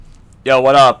Yo,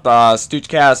 what up?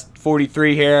 Stoochcast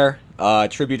 43 here.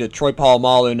 Tribute to Troy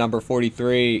Polamalu, number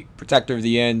 43, protector of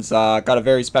the ends. Got a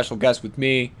very special guest with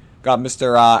me. Got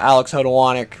Mr. Alex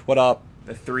Hodowanik. What up?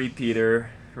 The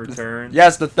three-peater return.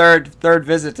 Yes, the third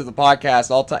visit to the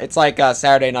podcast. It's like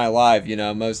Saturday Night Live.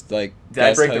 Most like. Did I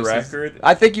guest break the hosts. record?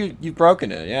 I think you've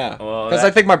broken it. Yeah. Well, Because I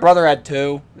think my brother had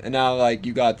 2, and now like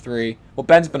you got 3. Well,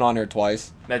 Ben's been on here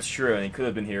twice. That's true, and he could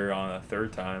have been here on a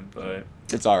third time, but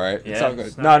It's all right. It's Yeah, all good.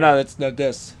 it's not No, it's no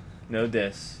diss. no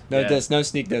diss. No Yeah. diss, no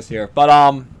sneak diss here. But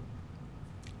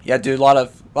yeah, dude, a lot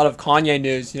of Kanye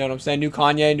news. You know what I'm saying? New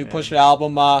Kanye, new Yeah. Pusha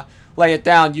album. Lay it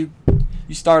down. You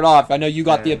start off. I know you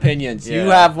got the Yeah. opinions. You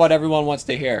Yeah. have what everyone wants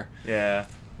to hear. Yeah,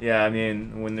 yeah. I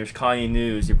mean, when there's Kanye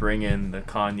news, you bring in the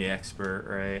Kanye expert,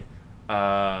 right?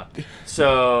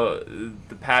 So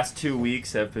the past 2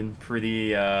 weeks have been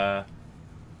pretty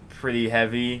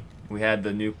heavy. We had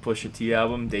the new Pusha T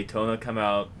album, Daytona, come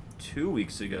out 2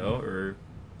 weeks ago, or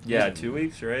 2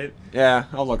 weeks, right? Yeah,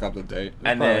 I'll look up the date.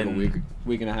 And Probably then- like a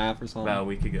week and a half or something. About a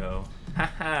week ago.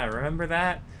 Haha, remember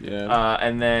that? Yeah.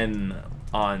 And then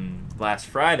on last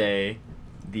Friday,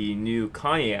 the new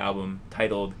Kanye album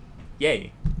titled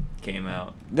Yay came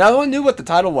out. No one knew what the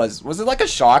title was. Was it like a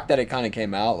shock that it kind of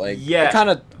came out? Like, Yeah. it kind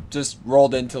of just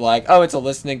rolled into like, oh, it's a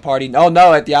listening party. Oh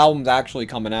no, the album's actually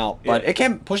coming out. But Yeah.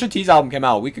 Pusha T's album came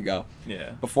out a week ago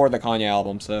Yeah. before the Kanye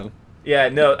album. So Yeah,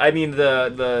 no, I mean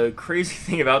the crazy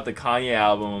thing about the Kanye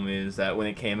album is that when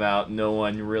it came out, no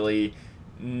one really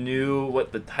knew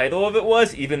what the title of it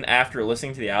was, even after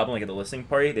listening to the album, like at the listening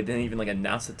party. They didn't even like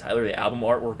announce the title or the album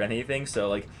artwork or anything. So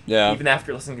like yeah. even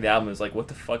after listening to the album, it's like, what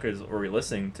the fuck are we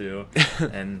listening to?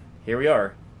 And here we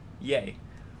are. Yay.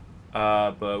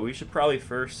 But we should probably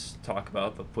first talk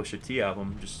about the Pusha T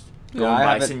album, just going I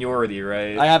by have it- seniority,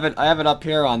 right? I have it up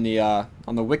here on the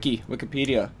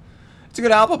Wikipedia. It's a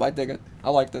good album. I dig it. I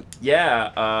liked it.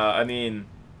 Yeah, I mean,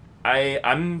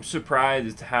 I'm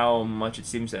surprised how much it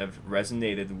seems to have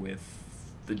resonated with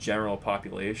the general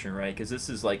population, right? Because this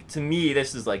is like, to me,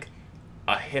 this is like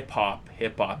a hip hop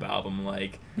album.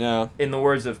 Like, Yeah. in the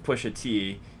words of Pusha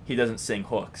T, he doesn't sing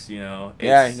hooks, you know?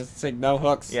 Yeah, It's- he doesn't say no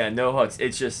hooks. Yeah, no hooks.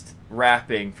 It's just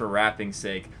rapping for rapping's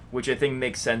sake, which I think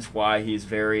makes sense why he's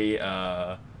very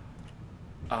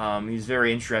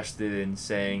interested in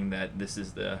saying that this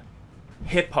is the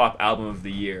hip hop album of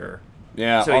the year.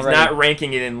 Yeah. So he's already. not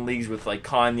ranking it in leagues with like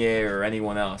Kanye or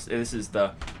anyone else. This is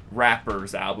the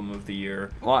rappers album of the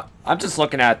year. Well, I'm just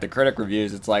looking at the critic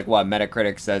reviews. It's like what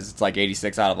Metacritic says. It's like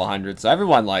 86 out of 100. So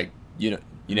everyone like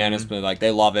unanimously like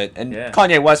they love it. And Yeah.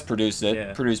 Kanye West produced it.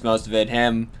 Yeah. Produced most of it.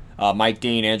 Him, Mike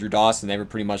Dean, Andrew Dawson. They were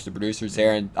pretty much the producers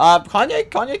there. And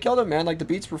Kanye killed it, man. Like the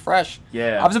beats were fresh.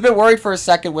 Yeah. I was a bit worried for a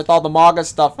second with all the MAGA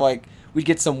stuff. Like we'd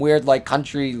get some weird like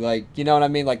country like you know what I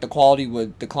mean. Like the quality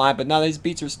would decline. But now these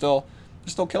beats are still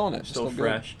killing it. Still good.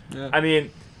 fresh. Yeah. I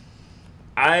mean,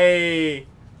 I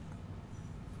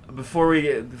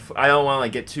don't want to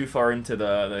like get too far into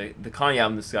the Kanye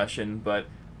album discussion, but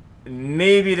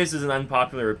maybe this is an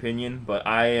unpopular opinion, but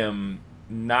I am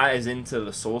not as into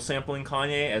the soul sampling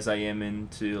Kanye as I am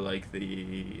into like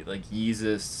the like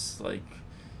Yeezus like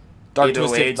Dark 808s,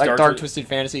 twisted, like dark twisted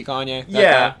fantasy Kanye. That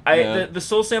yeah, guy? Yeah. The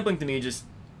soul sampling to me just,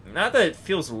 not that it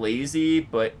feels lazy,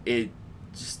 but it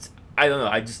just, I don't know,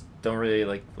 I just don't really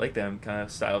like that kind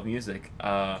of style of music.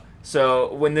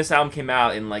 So when this album came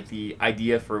out and like the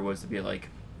idea for it was to be like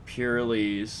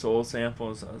purely soul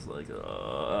samples, I was like,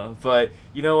 but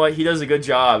you know what, he does a good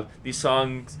job. These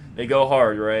songs, they go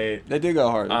hard, right? They do go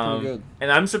hard. They're pretty good.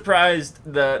 And I'm surprised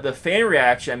the fan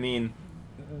reaction. I mean,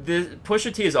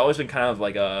 Pusha T has always been kind of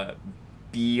like a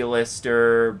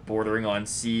B-lister, bordering on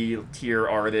C-tier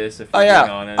artist, if Oh we're yeah,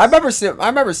 being honest. I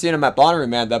remember seeing him at Bonnaroo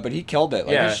Man though, but he killed it.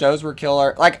 Like Yeah. his shows were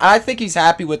killer. Like I think he's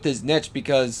happy with his niche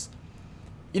because,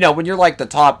 when you're like the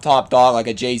top dog, like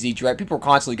a Jay-Z, Drake, people are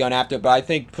constantly going after it. But I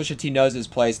think Pusha T knows his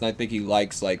place, and I think he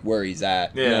likes like where he's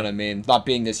at. You Yeah. know what I mean? Not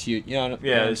being this huge. You know what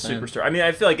Yeah, I'm the saying? superstar. I mean,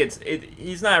 I feel like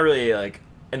he's not really like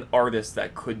an artist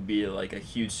that could be like a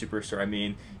huge superstar. I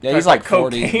mean, Yeah, talk he's about like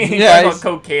 40. cocaine, Yeah, talk he's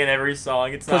about cocaine every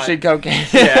song. It's not. pushing cocaine.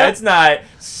 Yeah, it's not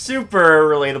super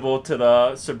relatable to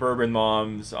the suburban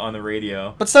moms on the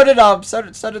radio. But so did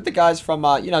the guys from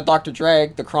Dr.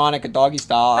 Dre, The Chronic, and Doggy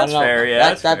Style. That's I don't know. fair, yeah,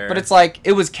 that's fair. But it's like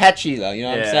it was catchy though. You know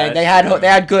what I'm Yeah, saying? They that's had true. they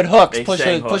had good hooks. They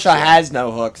sang hooks, Pusha yeah. has no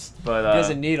hooks. But He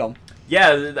doesn't need them.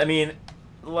 yeah, I mean,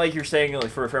 like you're saying, like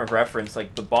for a frame of reference,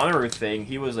 like the Bonnaroo thing,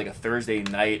 he was like a Thursday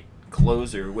night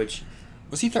closer, which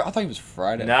Was he? I thought he was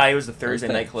Friday. he was the Thursday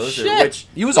night closer, Shit. which.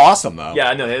 He was awesome though. Yeah,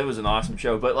 I know it was an awesome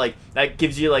show, but like that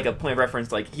gives you like a point of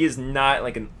reference. Like he is not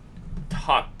like a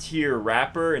top tier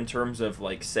rapper in terms of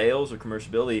like sales or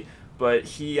commerciality, but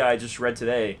I just read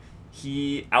today,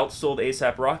 he outsold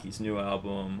ASAP Rocky's new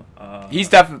album. He's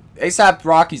definitely ASAP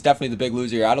Rocky's definitely the big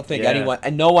loser here. I don't think Yeah. anyone,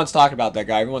 and no one's talking about that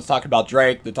guy. Everyone's talking about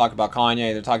Drake. They're talking about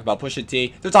Kanye. They're talking about Pusha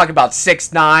T. They're talking about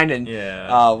 6ix9ine and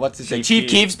Yeah. what's his name? Chief Chief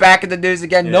Keef. Keef's back in the news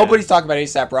again. Yeah. Nobody's talking about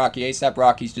ASAP Rocky. ASAP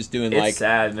Rocky's just doing It's like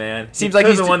sad, man. Seems He like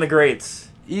could've he's one of the greats.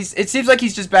 it seems like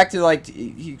he's just back to like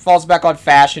he falls back on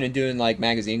fashion and doing like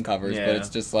magazine covers, but Yeah. it's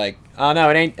just like I don't know.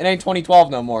 It ain't 2012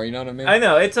 no more. You know what I mean? I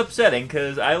know it's upsetting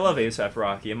because I love ASAP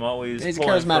Rocky. I'm always He's a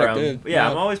pulling charismatic for him. dude. Yeah,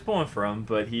 Yeah. I'm always pulling for him,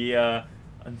 but he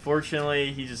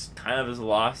unfortunately he just kind of has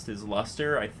lost his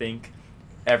luster. I think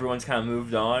everyone's kind of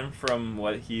moved on from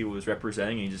what he was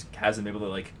representing. And he just hasn't been able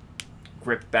to like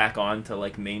grip back onto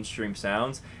like mainstream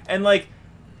sounds, and like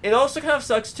it also kind of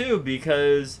sucks too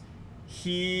because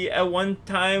he at one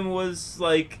time was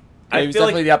like. Yeah, he was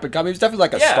definitely the up and coming. He was definitely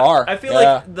like a Yeah, star. I feel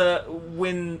Yeah. like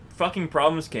when fucking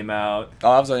Problems came out,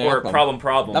 Oh, that was an or anthem.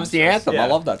 Problems. That was the anthem. Yeah. I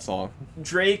love that song.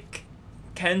 Drake,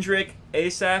 Kendrick,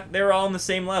 ASAP, they were all on the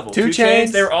same level. 2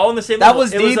 Chainz, they were all on the same That level.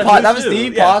 was It the a that who's was who.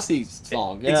 the Yeah. Posse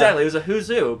song. Yeah. Exactly, it was a who's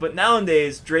who. But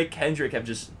nowadays, Drake, Kendrick have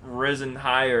just risen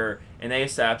higher, and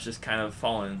ASAP's just kind of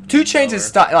fallen. 2 Chainz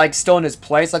is like still in his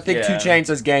place. I think Yeah. 2 Chainz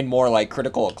has gained more like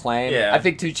critical acclaim. Yeah. I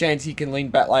think 2 Chainz he can lean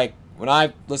back like when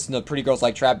I listen to Pretty Girls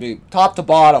Like Trap Beat, top to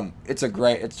bottom, it's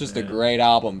just a Yeah. great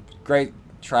album. Great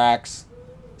tracks,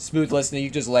 smooth listening. You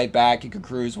just lay back, you can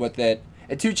cruise with it.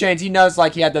 And 2 Chainz, he knows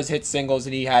like he had those hit singles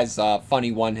and he has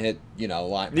funny one hit,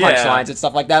 punchlines Yeah. and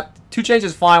stuff like that. 2 Chainz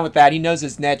is fine with that. He knows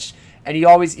his niche. And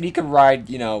he can ride,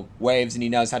 waves, and he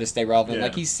knows how to stay relevant. Yeah.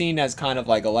 Like, he's seen as kind of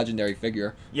like a legendary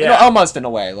figure. Yeah. Almost in a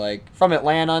way, like from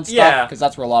Atlanta and stuff, Yeah. because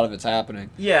that's where a lot of it's happening.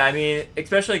 Yeah, I mean,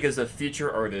 especially like as a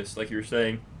feature artist, like you were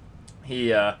saying, he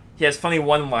has funny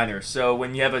one-liners. So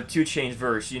when you have a 2 Chainz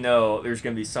verse, there's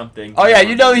gonna be something. Oh yeah,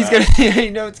 he's about. gonna,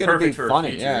 it's gonna be Perfect for a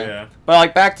funny. feature, Yeah. yeah.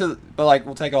 But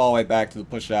we'll take it all the way back to the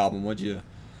Push album. What'd you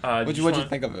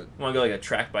think of it? Want to go like a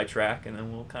track by track, and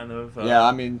then we'll kind of Yeah,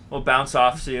 I mean, we'll bounce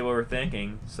off, see what we're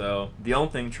thinking. So the Own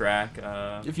Thing track.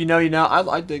 if you know, you know.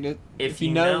 I dig it. If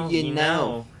you know, you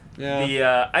know. Yeah.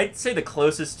 The I'd say the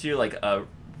closest to like a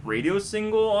radio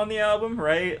single on the album,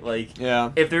 right? Like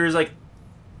Yeah. if there's like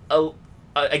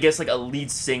I guess like a lead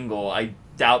single, I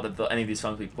doubt that any of these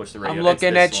songs will be pushed to the radio. I'm looking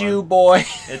It's at this you, one. boy.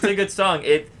 It's a good song.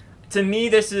 To me,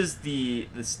 this is the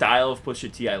style of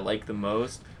Pusha T I like the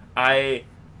most.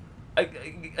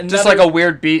 Just like a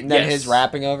weird beat and then Yes. his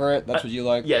rapping over it. That's what you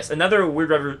like. Yes, another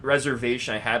weird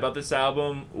reservation I had about this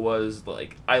album was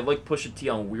like I like Pusha T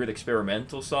on weird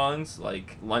experimental songs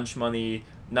like Lunch Money,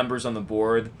 Numbers on the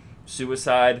Board,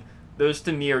 Suicide. Those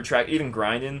to me are even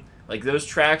Grindin'. Like those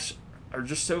tracks are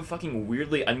just so fucking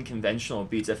weirdly unconventional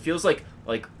beats. It feels like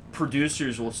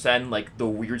producers will send like the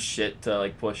weird shit to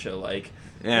like Pusha like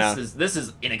Yeah. this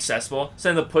is inaccessible.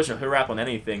 Send the Pusha, he'll rap on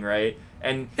anything, right?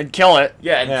 And kill it.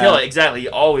 yeah, and kill it, exactly. He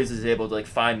always is able to like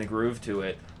find the groove to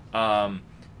it.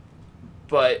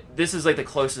 But this is like the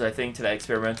closest I think to that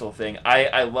experimental thing.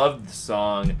 I love the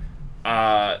song.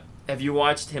 Have you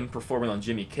watched him performing on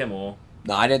Jimmy Kimmel?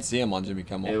 No, I didn't see him on Jimmy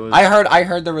Kimmel. It was- I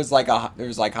heard there was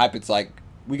hype. It's like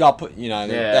we got they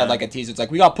had like a teaser. It's like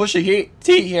we got Pusha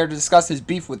T here to discuss his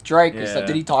beef with Drake and Yeah. stuff.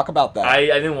 Did he talk about that? I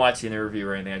didn't watch the interview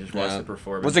or anything. I just watched Yeah. the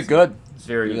performance. Was it good? It's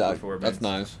very good Yeah, performance. That's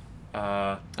nice.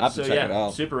 I have to check it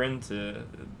out. Super into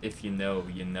If You Know,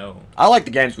 You Know. I like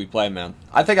the games we play, man.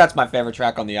 I think that's my favorite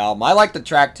track on the album. I like the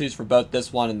track twos for both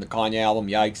this one and the Kanye album.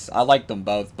 Yikes, I like them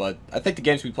both, but I think the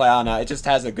games we play on it just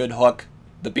has a good hook.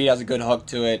 The beat has a good hook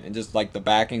to it, and just like the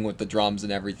backing with the drums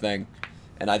and everything.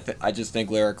 And I just think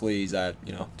lyrically he's at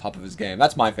top of his game.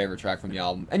 That's my favorite track from the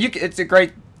album. And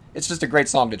it's just a great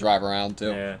song to drive around too.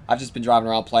 Yeah. I've just been driving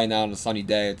around playing that on a sunny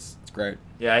day. It's great.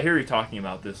 Yeah, I hear you talking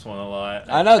about this one a lot.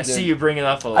 I know, I dude. see you bring it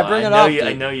up a lot. I bring it know up. You, I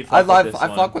dude. know you fuck with this I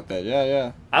one. fuck with it.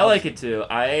 Yeah. I like it too.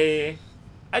 I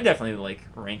definitely like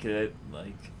rank it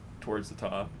like towards the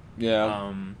top. Yeah.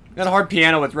 And Hard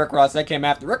Piano with Rick Ross that came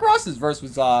after. Rick Ross's verse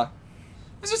was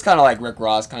just kind of like Rick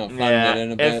Ross, kind of fun it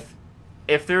in a bit.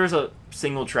 If there's a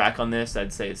single track on this,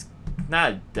 I'd say it's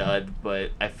not a dud, but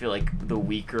I feel like the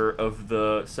weaker of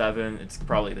the 7, it's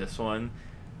probably this one.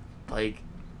 Like,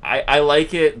 I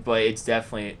like it, but it's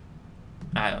definitely,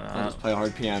 I don't know. I'll just play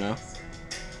Hard Piano.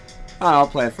 I'll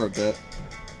play it for a bit.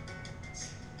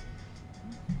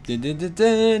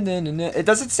 It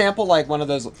doesn't sample like one of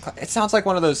those. It sounds like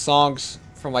one of those songs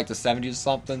from like the 70s or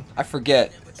something. I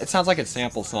forget. It sounds like it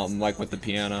samples something like with the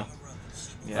piano.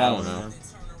 Yeah, I don't know.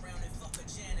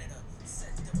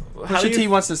 How do Pusha you T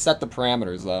wants to set the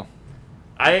parameters though.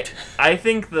 I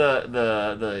think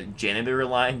the janitor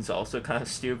line is also kind of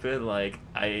stupid. Like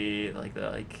I like the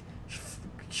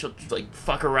she'll like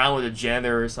fuck around with a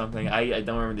janitor or something. I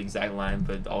don't remember the exact line,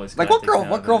 but always Like, what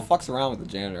girl fucks around with the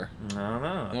janitor? I don't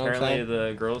know. You know Apparently,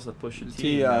 the girls that Pusha T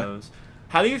T, knows.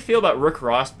 How do you feel about Rick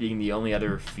Ross being the only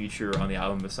other feature on the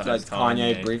album besides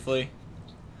Kanye briefly?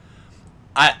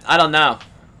 I don't know.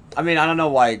 I mean, I don't know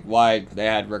why they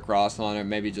had Rick Ross on it.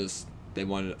 Maybe just they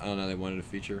wanted a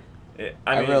feature.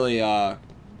 I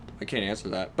can't answer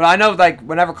that. But I know, like,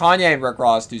 whenever Kanye and Rick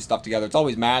Ross do stuff together, it's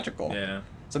always magical. Yeah.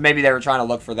 So maybe they were trying to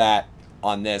look for that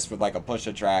on this with, like, a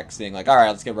Pusha track, seeing, like, all right,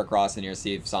 let's get Rick Ross in here,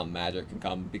 see if something magic can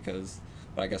come,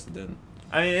 but I guess it didn't.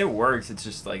 I mean, it works. It's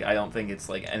just, like, I don't think it's,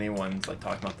 like, anyone's, like,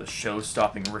 talking about the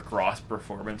show-stopping Rick Ross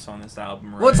performance on this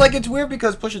album, right? Well, it's, like, it's weird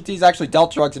because Pusha T's actually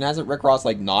dealt drugs, and hasn't Rick Ross,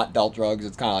 like, not dealt drugs?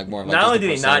 It's kind of, like, more of, like, not only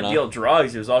did he persona. not deal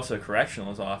drugs, he was also a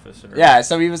corrections officer. Yeah,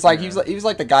 so he was, like, he was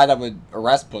like the guy that would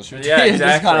arrest Pusha T. Yeah,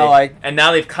 exactly. Kind of like... And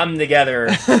now they've come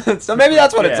together. So maybe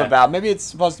that's what it's about. Maybe it's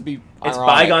supposed to be It's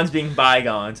ironic. bygones being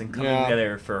bygones and coming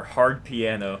together for Hard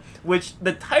Piano, which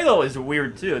the title is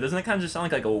weird, too. Doesn't it kind of just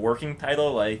sound like a working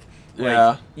title? Like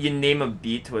you name a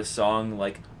beat to a song,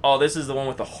 like, oh, this is the one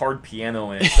with the hard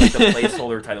piano in it. Like, the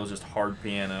placeholder title is just Hard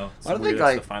Piano. I don't think,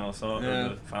 that's like... the final song, or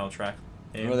the final track.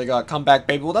 Where they got Come Back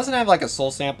Baby. Well, doesn't it have, like, a soul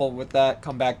sample with that?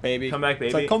 Come Back Baby? Come Back Baby?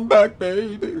 It's like, Come Back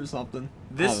Baby or something.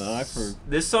 I don't know, I've heard.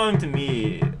 This song, to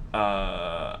me,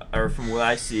 or from what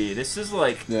I see, this is,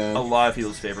 like, a lot of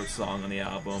people's favorite song on the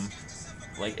album.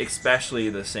 Like, especially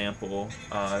the sample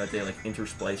that they, like,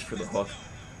 intersplice for the hook.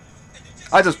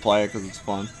 I just play it because it's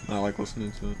fun. I like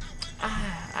listening to it.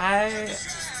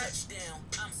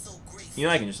 You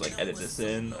know, I can just, like, edit this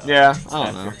in. Yeah, I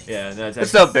don't know. Yeah, no,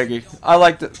 it's no biggie. I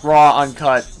like the raw,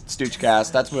 uncut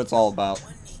Stoochcast. That's what it's all about.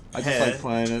 I just like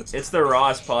playing it. It's the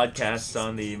rawest podcast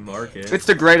on the market. It's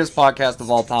the greatest podcast of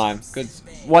all time. Cause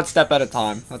one step at a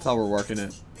time. That's how we're working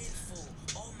it.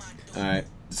 Alright.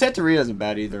 Santeria isn't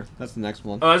bad either. That's the next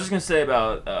one. Oh, I was just gonna say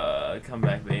about Come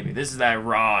Back Baby. This is that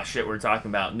raw shit we're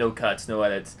talking about. No cuts, no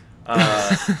edits.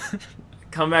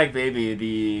 Come Back Baby,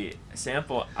 the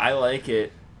sample, I like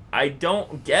it. I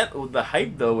don't get the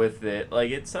hype though with it.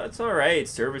 Like, it's alright,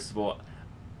 it's serviceable.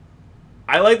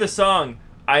 I like the song.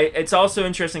 It's also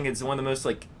interesting. It's one of the most,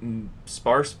 like,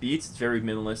 sparse beats. It's very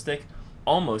minimalistic,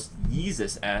 almost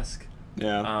Yeezus-esque.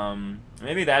 Yeah.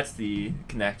 Maybe that's the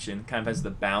connection. Kind of has the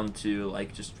bound to,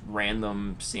 like, just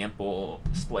random sample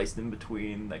spliced in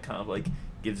between that kind of, like,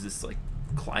 gives this, like,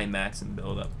 climax and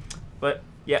build up. But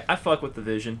yeah, I fuck with the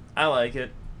vision. I like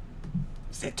it.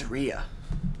 Santeria.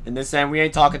 And this end, we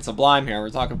ain't talking Sublime here.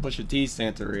 We're talking Pusha T's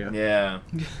Santeria. Yeah.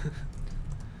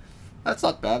 That's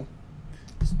not bad.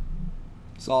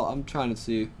 So I'm trying to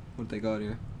see what they got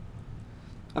here.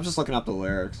 I'm just looking up the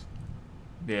lyrics.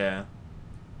 Yeah.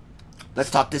 Let's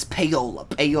talk this payola.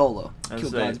 Payola. That's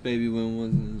Killed right. God's baby when it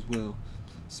wasn't as well.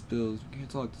 Spills. We can't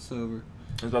talk this over.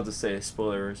 I was about to say,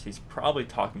 spoilers, he's probably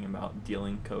talking about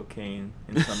dealing cocaine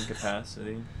in some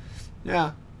capacity.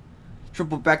 Yeah.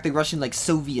 Triple back, they Russian like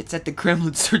Soviets at the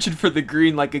Kremlin, searching for the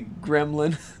green like a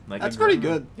gremlin. Like That's a pretty gremlin.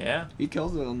 good. Yeah. He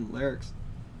kills it on lyrics.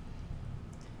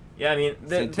 Yeah, I mean,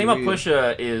 the thing about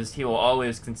Pusha is he will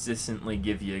always consistently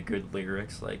give you good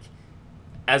lyrics. Like,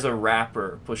 as a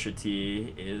rapper, Pusha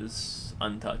T is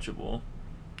untouchable.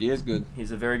 He is good. He's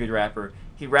a very good rapper.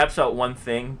 He raps about one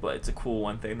thing, but it's a cool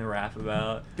one thing to rap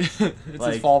about. It's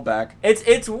like, his fallback.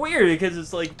 It's weird because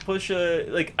it's like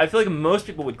Pusha. Like, I feel like most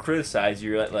people would criticize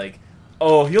you like,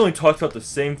 oh, he only talks about the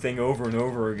same thing over and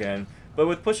over again. But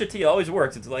with Pusha T, it always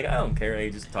works. It's like, I don't care. He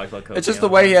just talks about cocaine. It's just the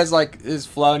way he has like his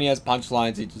flow and he has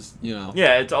punchlines. He just, you know.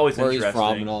 Yeah, it's always where interesting. he's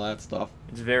from and all that stuff.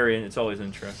 It's always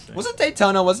interesting. Was it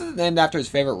Daytona? Was it named after his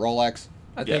favorite Rolex?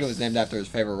 I think it was named after his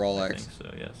favorite Rolex. I think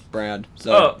so, yes. Brand.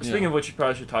 So, speaking of which, you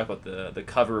probably should talk about the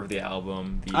cover of the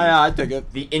album. I dig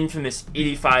it. The infamous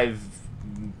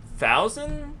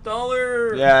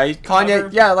 $85,000. Yeah,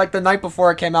 Kanye. Yeah, like the night before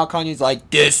it came out, Kanye's like,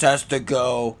 "This has to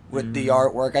go with the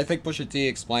artwork." I think Pusha T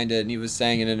explained it, and he was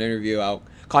saying in an interview how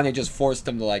Kanye just forced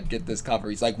him to like get this cover.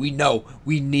 He's like, "We know,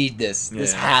 we need this.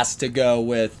 This has to go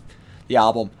with the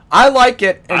album." I like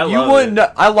it, and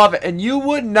I love it, and you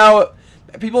wouldn't know it.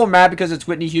 People are mad because it's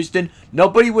Whitney Houston.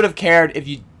 Nobody would have cared if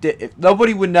you did. If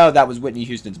nobody would know that was Whitney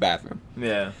Houston's bathroom.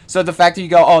 Yeah. So the fact that you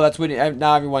go, oh, that's Whitney.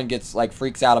 Now everyone gets like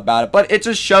freaks out about it. But it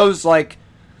just shows like,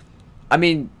 I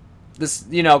mean, this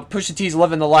Pusha T's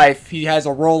living the life. He has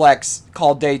a Rolex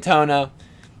called Daytona.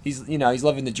 He's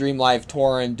living the dream life,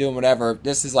 touring, doing whatever.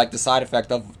 This is like the side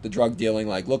effect of the drug dealing.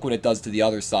 Like, look what it does to the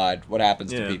other side. What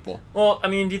happens to people? Well, I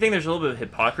mean, do you think there's a little bit of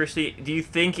hypocrisy? Do you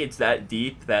think it's that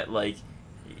deep that like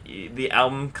the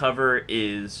album cover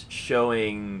is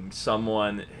showing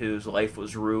someone whose life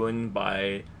was ruined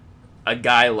by a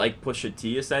guy like Pusha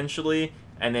T, essentially,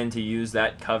 and then to use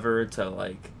that cover to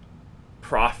like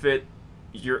profit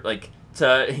your like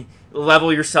to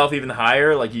level yourself even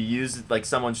higher. Like you use like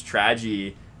someone's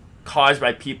tragedy caused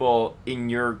by people in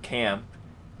your camp,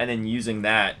 and then using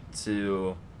that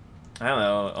to, I don't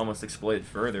know, almost exploit it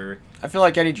further. I feel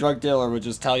like any drug dealer would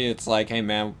just tell you it's like, hey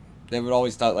man, they would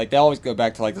always they always go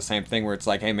back to like the same thing where it's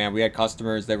like, hey man, we had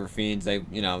customers, they were fiends, they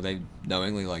they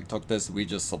knowingly like took this, we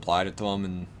just supplied it to them,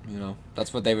 and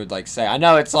that's what they would like say. I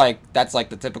know it's like that's like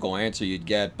the typical answer you'd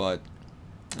get, but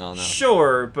I don't know.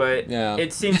 Sure, but Yeah.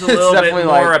 it seems a little bit definitely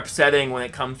more like- upsetting when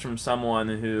it comes from someone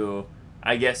who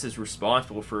I guess is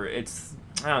responsible for it's.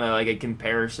 I don't know. Like a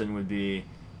comparison would be,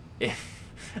 if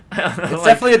I don't know, It's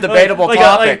definitely a debatable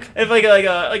topic. If like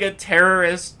a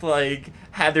terrorist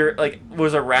had their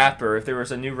was a rapper. If there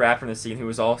was a new rapper in the scene who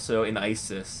was also in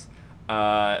ISIS,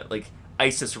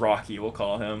 ISIS Rocky, we'll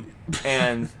call him,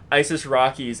 and ISIS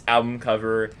Rocky's album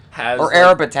cover has Or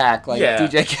Arab Attack, like yeah.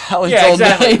 DJ Khaled's yeah, old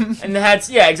exactly. name. And it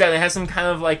has some kind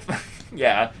of like,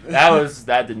 yeah,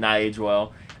 that did not age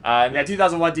well. Yeah,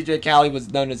 2001 DJ Khaled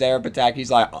was known as Arab Attack.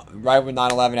 He's like, right when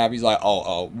 9/11 happened, he's like,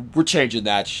 oh, we're changing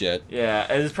that shit.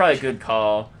 Yeah, it was probably a good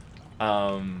call.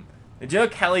 Did you know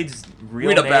Khaled's real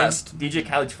We the name? best. DJ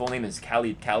Khaled's full name is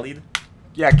Khaled.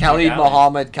 Yeah, Khaled Khaled.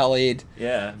 Muhammad Khaled.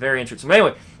 Yeah, very interesting. But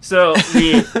anyway, so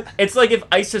it's like if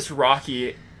ISIS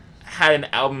Rocky had an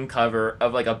album cover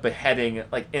of like a beheading,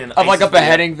 like in an Of like ISIS a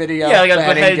beheading video. Yeah, like a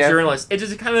beheading beheaded gif. journalist. It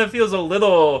just kind of feels a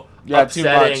little Yeah, too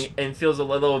upsetting much. and feels a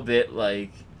little bit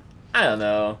like, I don't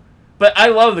know. But I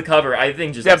love the cover. I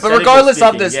think just Yeah, but aesthetically regardless of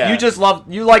speaking, this, yeah.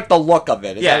 you like the look of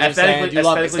it. Is Yeah, that what you're saying? aesthetically, You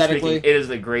love aesthetically speaking, it is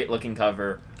a great looking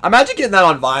cover. Imagine getting that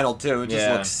on vinyl too. It just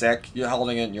Yeah. looks sick. You're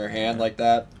holding it in your hand like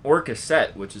that. Or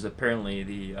cassette, which is apparently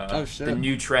the Oh, shit. the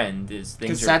new trend is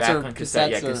things Cassettes are back are- on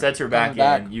cassette. Yeah, cassettes are cassettes are back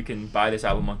coming in. You can buy this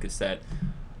album on cassette.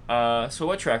 So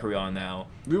what track are we on now?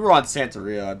 We were on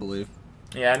Santeria, I believe.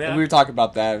 Yeah, I mean, And we were talking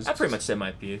about that. It was I pretty much said my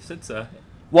piece. It's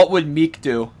What would Meek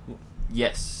do?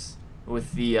 yes,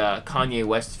 with the Kanye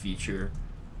West feature.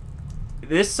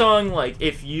 This song, I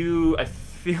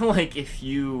feel like if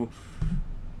you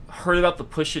heard about the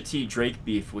Pusha T Drake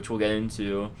beef, which we'll get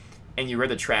into, and you read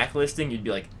the track listing, you'd be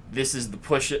like, this is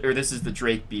the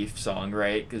Drake beef song,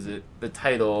 right? Because the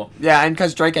title Yeah, and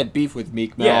because Drake had beef with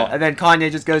Meek Mill. Yeah. And then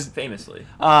Kanye just goes, famously,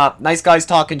 nice guys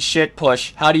talking shit,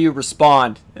 Push. How do you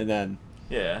respond? And then,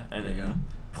 yeah, and There you go. then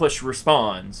Push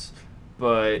responds,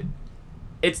 but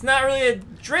it's not really a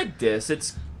Drake diss.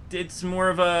 It's more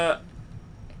of a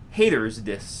haters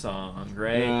diss song,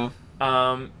 right?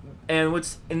 yeah. And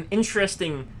what's an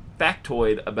interesting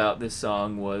factoid about this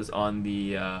song was on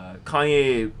the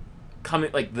Kanye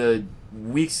the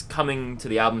weeks coming to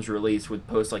the album's release would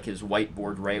post like his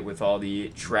whiteboard, right, with all the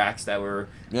tracks that were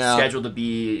Yeah. scheduled to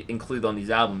be included on these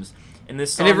albums. And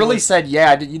this song And it really was- said,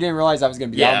 yeah. You didn't realize that was going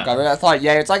to be the Yeah. album cover. I thought,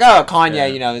 yeah, it's like, oh,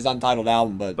 Kanye, Yeah. his untitled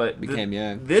album, but but it became,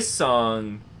 yeah. This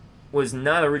song was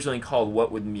not originally called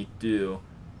 "What Would Meek Do."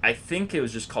 I think it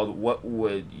was just called "What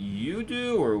Would You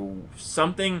Do" or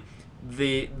something.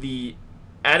 The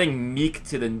adding Meek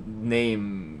to the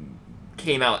name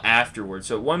came out afterwards.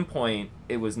 So at one point,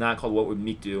 it was not called "What Would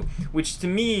Meek Do," which to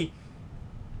me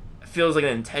feels like an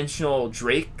intentional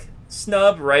Drake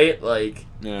snub, right? Like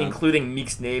Yeah. including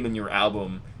Meek's name in your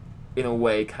album, in a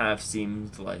way, kind of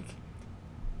seemed like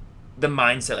the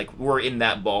mindset, like we're in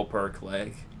that ballpark,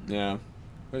 like. Yeah.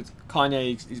 But it's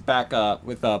Kanye, he's back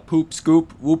with a poop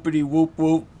scoop, whoopity whoop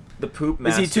whoop. The poop Is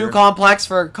master. he too complex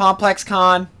for Complex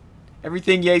Con?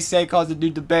 Everything Ye say caused a new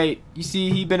debate. You see,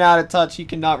 he been out of touch, he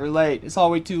cannot relate. It's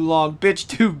all way too long. Bitch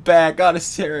too bad. Got a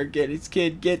surrogate. His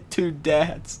kid get two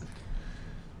dads.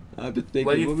 I've been thinking,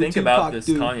 What do you would think Tupac about this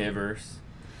do? Kanye verse?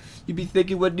 You be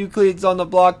thinking what nucleates on the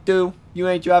block do? You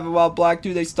ain't driving while black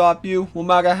do they stop you? Well,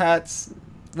 MAGA hats,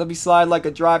 let me slide like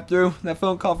a drive-through. That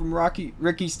phone call from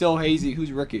Ricky still hazy.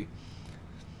 Who's Ricky?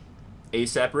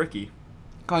 ASAP Ricky.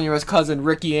 Kanye West's cousin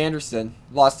Ricky Anderson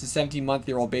lost his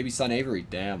 17-month-old baby son Avery.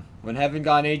 Damn. When heaven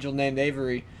got an angel named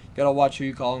Avery, gotta watch who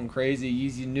you call him crazy.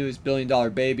 Yeezy knew his billion-dollar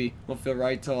baby. Won't feel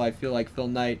right till I feel like Phil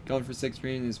Knight. Going for 6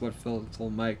 green is what Phil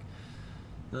told Mike.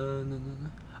 No.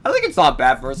 I think it's not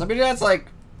bad for us. I mean, that's like,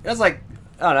 I don't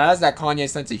know, that's that Kanye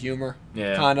sense of humor.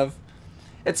 Yeah. Kind of.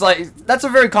 It's like, that's a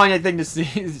very Kanye thing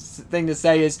to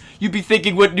say is, you be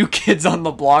thinking what new kids on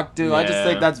the block do. I just Yeah.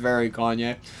 think that's very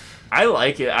Kanye. I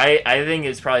like it. I think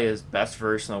it's probably his best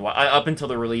verse in a while. Up until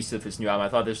the release of his new album, I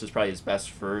thought this was probably his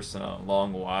best verse in a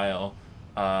long while.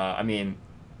 I mean,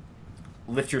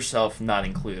 Lift Yourself not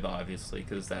included, obviously,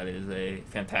 because that is a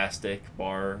fantastic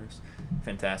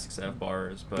set of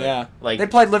bars. But Yeah. like They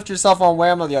played Lift Yourself on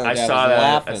Whammo the other I day. saw was that.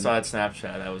 laughing. I saw that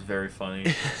Snapchat. That was very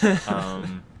funny.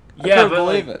 I Yeah, couldn't but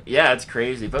believe like, it. yeah, it's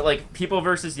crazy. But like People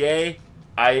versus Ye,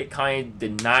 I kind of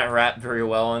did not rap very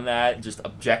well on that, just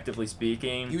objectively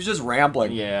speaking. He was just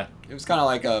rambling. Yeah. It was kind of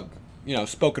like a,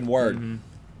 spoken word. Mhm.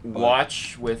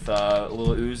 Watch with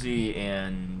Lil Uzi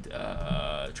and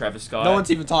Travis Scott. No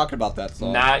one's even talking about that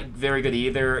song. Not very good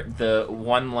either. The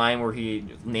one line where he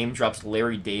name drops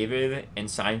Larry David and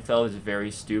Seinfeld is very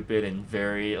stupid and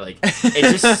very like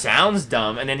it just sounds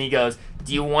dumb. And then he goes,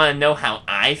 "Do you want to know how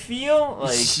I feel?"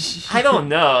 Like I don't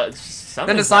know. Then the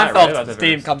Something's not right about Seinfeld the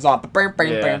theme verse. comes on. Yeah.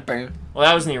 Yeah. Well,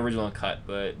 that was in the original cut,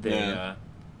 but Yeah.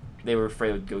 they were afraid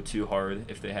it would go too hard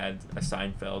if they had a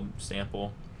Seinfeld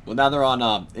sample. Well, now they're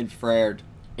on infrared.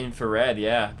 Infrared,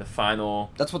 yeah, the final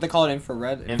That's what they call it,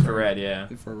 infrared. infrared, yeah.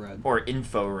 Infrared. Or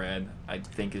infrared, I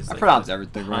think is I like pronounce the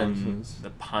everything pun, wrong. the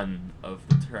pun of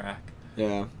the track.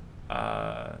 Yeah.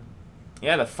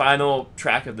 Yeah, the final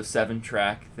track of the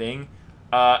 7-track thing.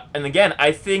 And again,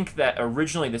 I think that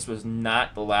originally this was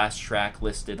not the last track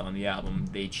listed on the album.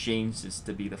 They changed this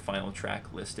to be the final track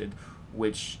listed,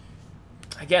 which,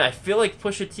 again, I feel like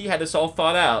Pusha T had this all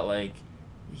thought out. Like,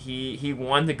 he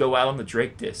wanted to go out on the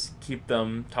Drake disc, keep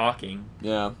them talking.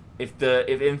 Yeah. If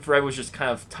Infrared was just kind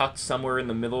of tucked somewhere in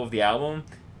the middle of the album,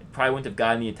 it probably wouldn't have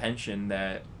gotten the attention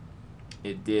that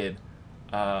it did.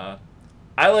 I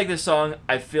like this song.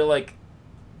 I feel like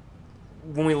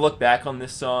when we look back on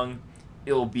this song,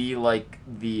 it'll be like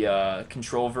the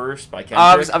Control verse by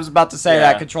Kendrick. I was about to say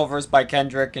Yeah. that Control verse by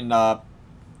Kendrick and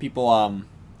people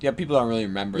people don't really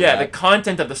remember Yeah, the that.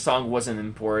 content of the song wasn't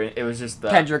important. It was just the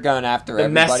Kendrick going after the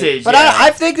everybody. message, But yeah. I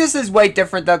think this is way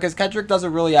different though, because Kendrick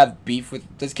doesn't really have beef with.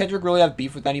 Does Kendrick really have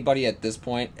beef with anybody at this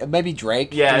point? Maybe Drake.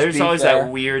 Yeah, there's beef always there.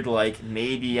 that weird like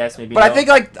maybe yes, maybe But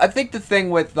no. I think the thing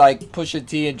with like Pusha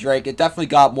T and Drake, it definitely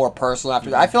got more personal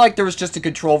after that. I feel like there was just a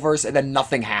Control verse and then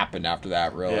nothing happened after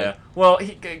that. Really. Yeah. Well,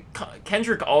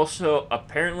 Kendrick also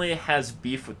apparently has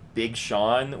beef with Big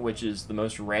Sean, which is the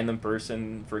most random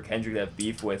person for Kendrick to have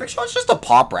beef with. Big Sean's just a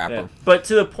pop rapper. Yeah. But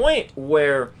to the point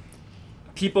where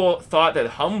people thought that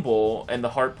Humble and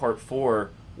The Heart Part 4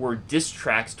 were diss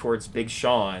tracks towards Big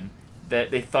Sean, that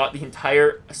they thought the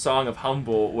entire song of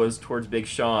Humble was towards Big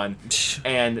Sean,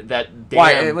 and that damn,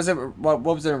 Why?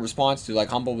 What was it in response to? Like,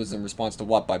 Humble was in response to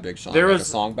what by Big Sean? there Like was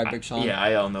a song by Big Sean? Yeah,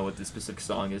 I don't know what the specific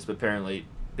song is, but apparently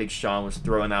Big Sean was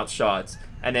throwing out shots,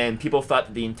 and then people thought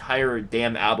that the entire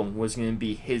damn album was going to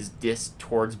be his diss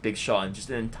towards Big Sean, just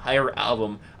an entire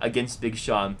album against Big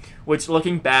Sean, which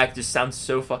looking back just sounds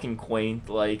so fucking quaint.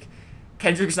 Like,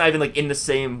 Kendrick's not even like in the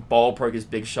same ballpark as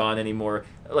Big Sean anymore.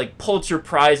 Like, Pulitzer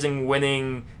Prizing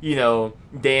winning,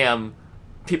 damn,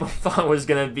 people thought it was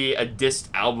gonna be a diss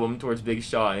album towards Big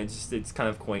Sean. It's kind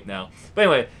of quaint now. But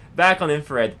anyway, back on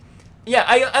Infrared. Yeah,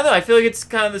 I don't know. I feel like it's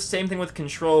kind of the same thing with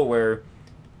Control, where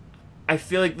I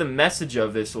feel like the message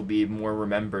of this will be more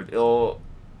remembered. It'll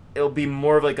be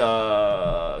more of like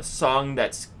a song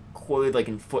that's quoted like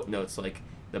in footnotes, like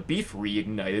the beef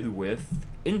reignited with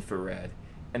Infrared,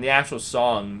 and the actual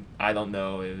song, I don't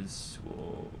know,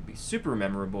 will be super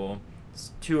memorable.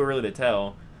 It's too early to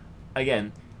tell.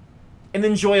 Again, an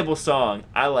enjoyable song.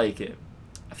 I like it.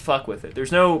 I fuck with it.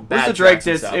 There's no bad Where's the Drake tracks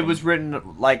in this diss? It album. was written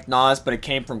like Nas, but it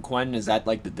came from Quentin. Is that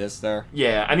like the diss there?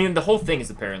 Yeah, I mean the whole thing is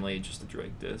apparently just a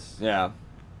Drake diss. Yeah.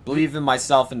 Believe in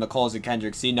myself and the Coles and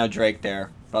Kendrick. See no Drake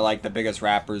there, but like the biggest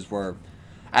rappers were,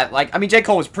 J.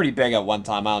 Cole was pretty big at one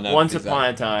time. I don't know. Once upon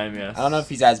a time, yes. I don't know if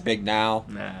he's as big now,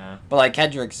 Nah. but like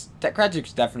Kendrick's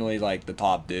definitely like the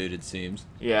top dude. It seems.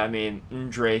 Yeah, I mean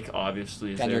Drake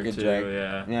obviously is Kendrick there and too. Drake.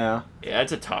 Yeah. Yeah. Yeah,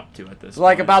 it's a top 2 at this. So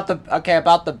like point.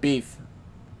 about the beef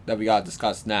that we got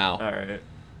discussed now. All right.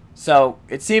 So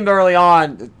it seemed early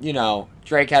on,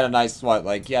 Drake had a nice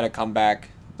he had a comeback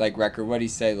record. What did he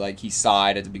say? Like he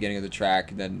sighed at the beginning of the track,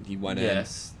 and then he went in.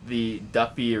 Yes, the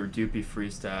Duppy or Doopy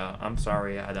freestyle. I'm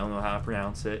sorry, I don't know how to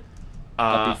pronounce it.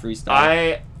 Duppy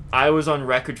freestyle. I was on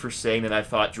record for saying that I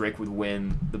thought Drake would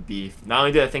win the beef. Not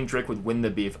only did I think Drake would win the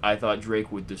beef, I thought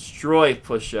Drake would destroy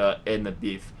Pusha in the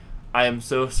beef. I am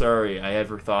so sorry I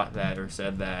ever thought that or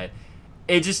said that.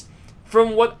 It just,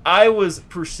 from what I was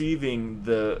perceiving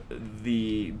the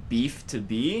beef to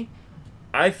be,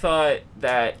 I thought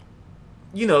that,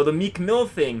 the Meek Mill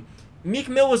thing. Meek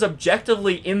Mill was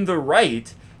objectively in the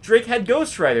right. Drake had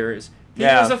ghostwriters. He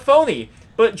was a phony.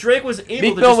 But Drake was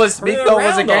able to just turn it around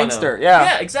was a on gangster, him. yeah.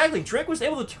 Yeah, exactly. Drake was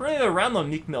able to turn it around on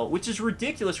Meek Mill, which is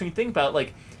ridiculous when you think about it.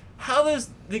 Like, how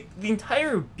does the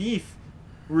entire beef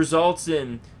results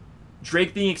in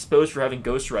Drake being exposed for having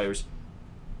ghostwriters,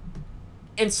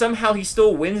 and somehow he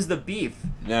still wins the beef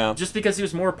Yeah. just because he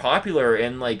was more popular,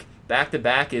 and Back to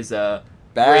Back is a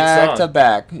great Back song. to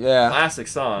back. Yeah. Classic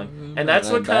song. And that's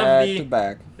what kind of back to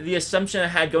back. the assumption I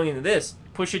had going into this.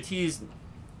 Pusha T's,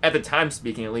 at the time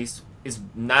speaking at least, is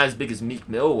not as big as Meek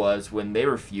Mill was when they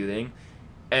were feuding,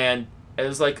 and it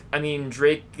was like, I mean,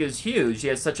 Drake is huge. He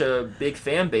has such a big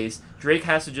fan base. Drake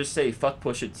has to just say fuck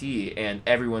Pusha T, and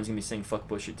everyone's gonna be saying fuck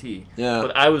Pusha T. Yeah.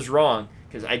 But I was wrong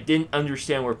because I didn't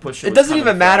understand where Pusha. It doesn't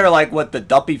even matter like what the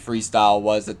Duppy freestyle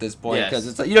was at this point, because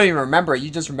Yes. it's like, you don't even remember it. You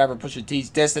just remember Pusha T's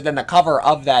diss, and then the cover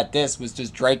of that diss was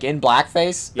just Drake in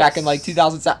blackface back in like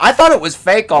 2007. I thought it was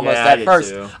fake almost Yeah, I at did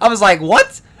first. too. I was like,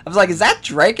 what? I was like, is that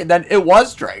Drake? And then it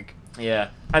was Drake. Yeah,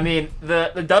 I mean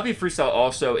the Duppy freestyle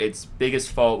also its biggest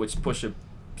fault, which Pusha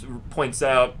points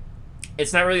out,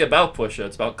 it's not really about Pusha.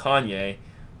 It's about Kanye,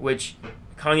 which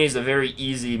Kanye is a very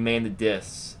easy man to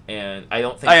diss, and I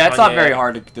don't think. Oh, yeah, it's not Kanye- very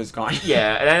hard to diss Kanye.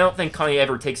 Yeah, and I don't think Kanye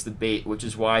ever takes the bait, which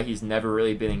is why he's never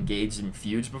really been engaged in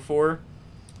feuds before.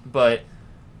 But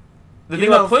the You thing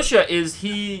know- about Pusha is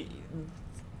he,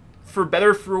 for better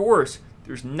or for worse,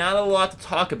 there's not a lot to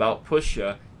talk about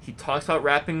Pusha. He talks about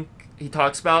rapping, he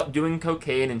talks about doing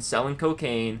cocaine and selling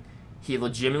cocaine. He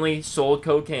legitimately sold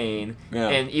cocaine. Yeah.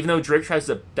 And even though Drake tries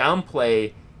to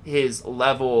downplay his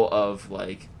level of,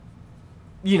 like,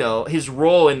 you know, his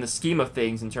role in the scheme of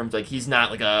things in terms, like, he's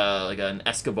not like an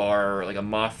Escobar or like a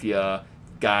mafia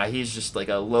guy. He's just like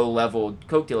a low-level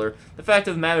coke dealer. The fact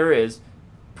of the matter is,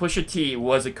 Pusha T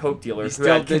was a coke dealer He who still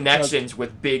had did connections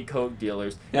with big coke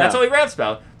dealers. And Yeah. that's all he raps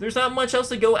about. There's not much else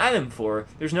to go at him for.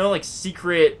 There's no, like,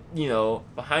 secret, you know,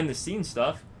 behind-the-scenes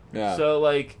stuff. Yeah. So,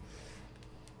 like...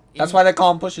 That's why they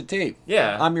call him Pusha T.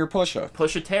 Yeah. I'm your Pusha.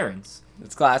 Pusha Terrence.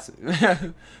 It's classic.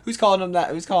 Who's calling him that?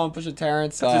 Who's calling Pusha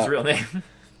Terrence? That's his real name.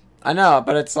 I know,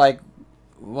 but it's like,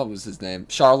 what was his name?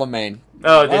 Charlemagne.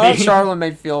 Oh, How does did he?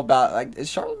 Charlemagne feel about, like, is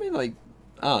Charlemagne, like,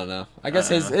 I don't know. I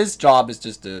guess I his don't know. his job is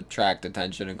just to attract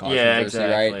attention and controversy,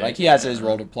 exactly. right? Like, he has his Yeah.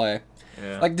 role to play.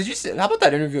 Yeah. Like, did you see, how about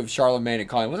that interview of Charlemagne and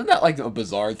Kanye? Wasn't that, like, a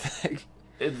bizarre thing?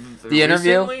 The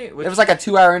interview? Recently? It was like a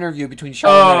 2-hour interview between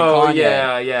Charlemagne Oh, and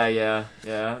Kanye. yeah.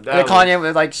 And That Kanye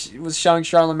was like was showing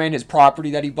Charlemagne his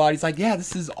property that he bought. He's like, "Yeah,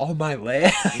 this is all my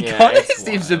land." Yeah, Kanye it's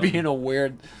seems to be wild. in a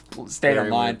weird state very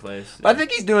of mind. weird place. But I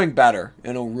think he's doing better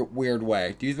in a weird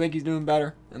way. Do you think he's doing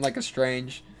better in like a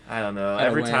strange? I don't know. in a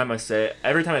Every way. time I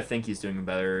think he's doing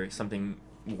better, something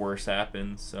worse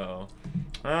happens. So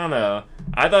I don't know.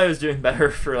 I thought he was doing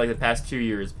better for like the past 2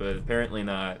 years, but apparently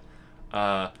not.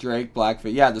 Drake,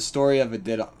 Blackface. Yeah, the story of a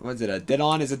Didon. What's it? A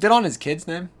Didon? Is it Didon his kid's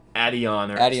name?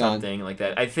 Adion or Adion. something like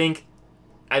that.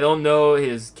 I don't know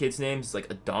his kid's name's like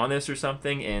Adonis or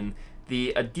something, and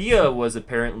the idea was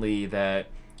apparently that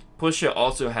Pusha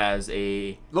also has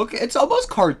a Look, it's almost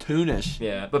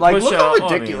cartoonish. but Like, Pusha, look how I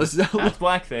mean, ridiculous that that's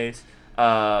blackface.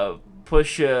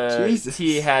 Pusha Jesus.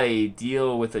 T had a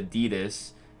deal with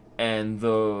Adidas, and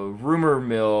the rumor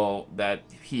mill that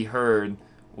he heard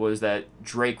was that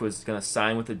Drake was gonna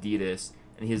sign with Adidas,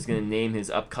 and he was gonna name his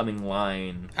upcoming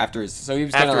line. After his, so he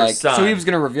was After gonna his son. so he was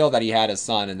gonna reveal that he had a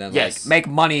son, and then Yes. like make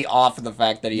money off of the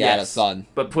fact that he had a Yes. son.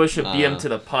 But Pusha beat him Uh. to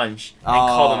the punch and Oh.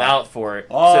 called him out for it.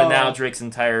 Oh. So now Drake's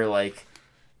entire like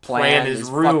plan is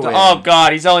fucked ruined. up. Oh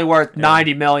God, he's only worth Yeah.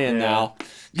 90 million Yeah. now.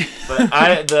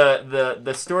 But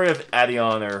the story of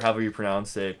Adion, or however you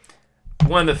pronounce it,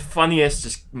 one of the funniest,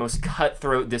 just most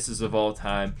cutthroat disses of all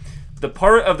time. The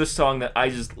part of the song that I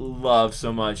just love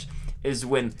so much is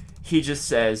when he just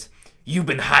says, "You've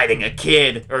been hiding a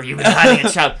kid," or "You've been hiding a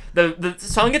child." The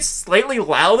song gets slightly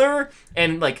louder,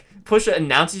 and like Pusha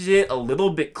announces it a little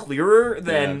bit clearer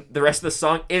than Yeah. the rest of the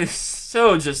song. It is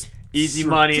so just Easy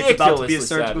money. It's about to be a ridiculously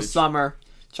surgical savage. summer.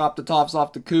 Chop the tops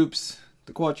off the coops.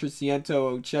 The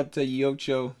Quattrociento, Ochenta,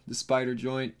 Yocho, the spider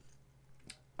joint.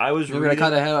 I was We're gonna reading. cut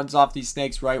the heads off these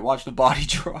snakes, right? Watch the body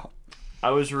drop. I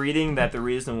was reading that the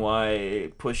reason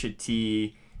why Pusha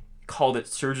T called it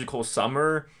surgical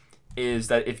summer is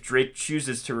that if Drake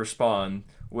chooses to respond,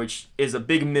 which is a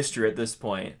big mystery at this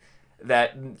point,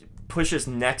 that Pusha's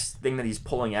next thing that he's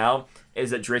pulling out is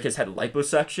that Drake has had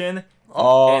liposuction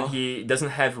Oh, and he doesn't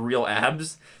have real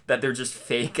abs, that they're just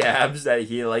fake abs that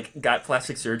he like got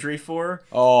plastic surgery for.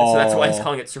 oh. And so that's why he's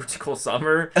calling it surgical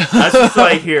summer. That's just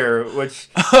what I hear, which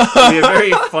would be a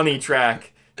very funny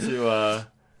track to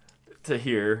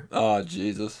hear. Oh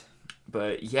Jesus.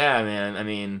 But yeah, man, I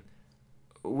mean,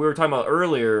 we were talking about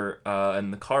earlier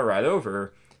in the car ride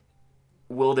over,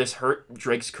 will this hurt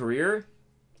Drake's career?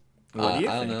 What do you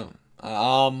I think? don't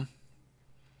know.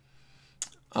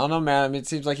 I don't know, man. I mean, it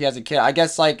seems like he has a kid. I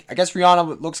guess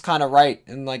Rihanna looks kind of right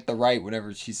in like the right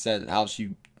whenever she said how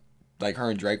she, like, her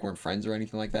and Drake weren't friends or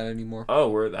anything like that anymore.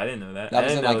 Oh, I didn't know that. That I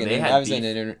was in didn't like know an they had that was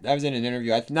beef. in an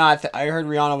interview. I heard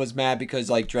Rihanna was mad because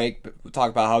like Drake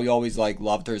talked about how he always like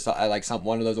loved her at like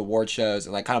one of those award shows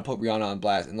and like kind of put Rihanna on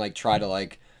blast and like try to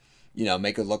like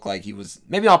make it look like he was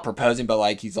maybe not proposing, but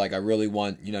like he's like, I really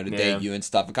want, to date you and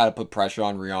stuff. It kind of put pressure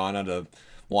on Rihanna to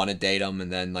want to date him,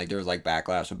 and then like there was like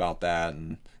backlash about that,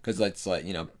 and because it's like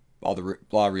a lot of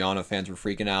Rihanna fans were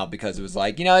freaking out because it was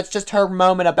like it's just her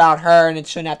moment about her, and it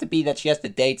shouldn't have to be that she has to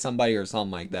date somebody or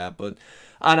something like that. But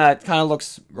I don't know, it kind of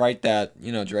looks right that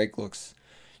Drake looks,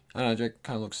 I don't know, Drake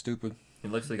kind of looks stupid. He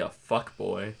looks like a fuck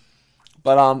boy.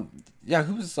 But yeah,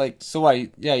 who was like so? He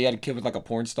had a kid with like a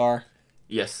porn star.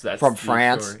 Yes, that's from the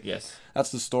France. Story. Yes,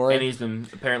 that's the story. And he's been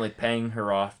apparently paying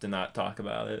her off to not talk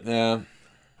about it. Yeah.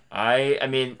 I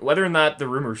mean, whether or not the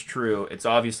rumor's true, it's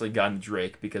obviously gotten to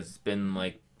Drake because it's been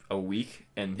like a week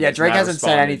and Drake hasn't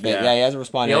said anything. Yeah, he hasn't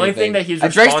responded. The only thing that he's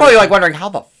Drake's probably like wondering how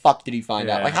the fuck did he find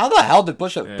out? Like how the hell did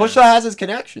Pusha? Yeah. Pusha has his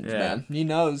connections, man. He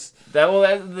knows. The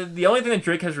only thing that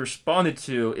Drake has responded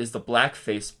to is the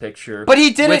blackface picture. But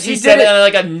he did it. He said it in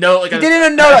like a note. He did it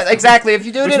in a note. Exactly. If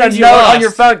you do it in a note on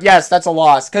your phone, yes, that's a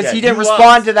loss because he didn't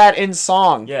respond to that in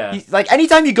song. Yeah. Like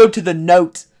anytime you go to the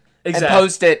note. Exactly. And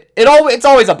post it. It's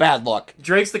always a bad look.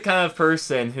 Drake's the kind of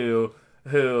person who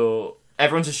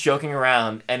everyone's just joking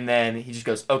around, and then he just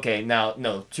goes, "Okay, now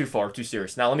no, too far, too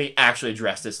serious. Now let me actually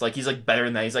address this." Like he's like better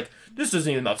than that. He's like, "This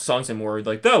isn't even about songs anymore."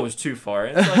 Like that was too far.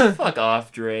 And it's like, fuck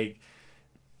off, Drake.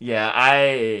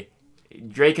 Yeah,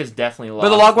 Drake is definitely lost. But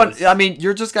the long one, I mean,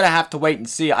 you're just gonna have to wait and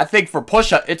see. I think for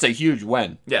Pusha, it's a huge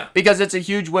win. Yeah, because it's a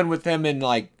huge win with him in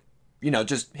like,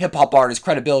 just hip hop artist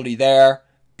credibility there.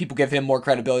 People give him more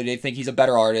credibility. They think he's a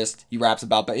better artist. He raps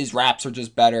about, but his raps are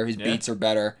just better. His beats are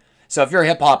better. So if you're a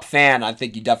hip hop fan, I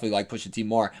think you definitely like Pusha T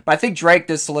more. But I think Drake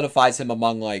just solidifies him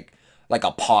among like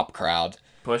a pop crowd.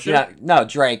 Pusha? No,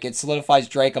 Drake. It solidifies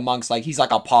Drake amongst like he's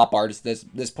like a pop artist at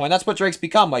this point. That's what Drake's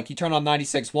become. Like you turn on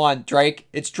 96.1, Drake.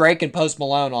 It's Drake and Post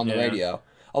Malone on the radio,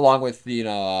 along with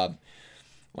like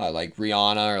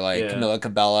Rihanna or like Camila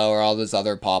Cabello or all those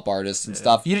other pop artists and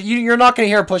stuff. You're not gonna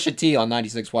hear Pusha T on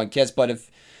 96.1 Kiss, but if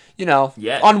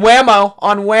on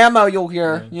Whammo you'll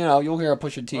hear a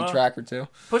Pusha T track or two.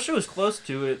 Pusha was close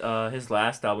to it. His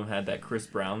last album had that Chris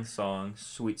Brown song,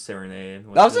 "Sweet Serenade."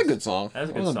 That was a good song. That was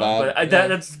a good song. Bad. But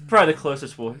that's probably the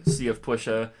closest we'll see of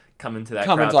Pusha coming to that.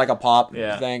 Coming to like a pop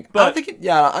thing. But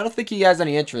I don't think he has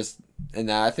any interest in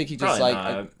that. I think he just like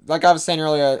I was saying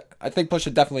earlier. I think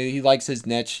Pusha definitely he likes his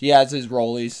niche. He has his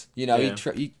rollies.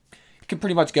 He can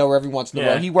pretty much go wherever he wants to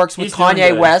go. He works with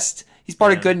Kanye West. He's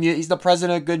part of good music. He's the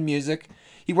president of good music.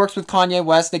 He works with Kanye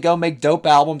West. They go make dope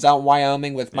albums out in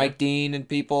Wyoming with Mike Dean and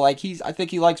people. Like I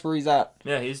think he likes where he's at.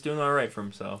 Yeah, he's doing all right for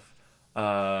himself.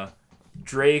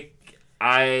 Drake,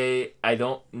 I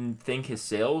don't think his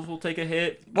sales will take a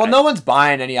hit. Well, no one's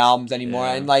buying any albums anymore,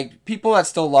 and like people that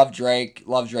still love Drake's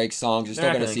songs are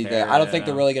still gonna see that. I don't think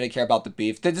they're really gonna care about the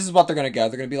beef. This is what they're gonna go.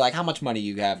 They're gonna be like, how much money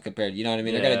you have compared. You know what I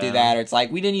mean? They're gonna do that. Or it's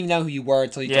like we didn't even know who you were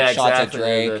until you took shots at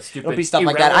Drake. It'll be stuff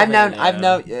like that. I've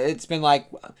known. It's been like.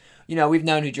 We've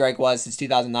known who Drake was since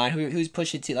 2009. Who's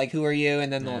Pusha T? Like, who are you?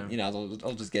 And then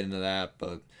they'll just get into that.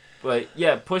 But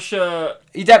yeah, Pusha.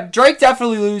 Drake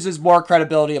definitely loses more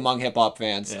credibility among hip hop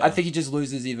fans. Yeah. I think he just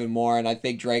loses even more, and I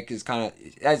think Drake is kind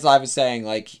of, as I was saying,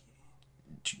 like,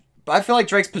 I feel like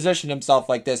Drake's positioned himself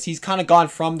like this. He's kind of gone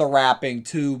from the rapping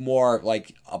to more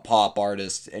like a pop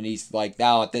artist, and he's like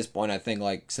now at this point, I think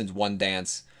like since One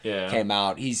Dance came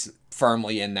out, he's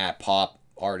firmly in that pop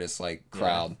artist like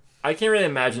crowd. I can't really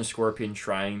imagine Scorpion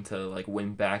trying to like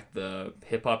win back the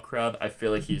hip hop crowd. I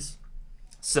feel like he's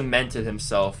cemented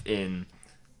himself in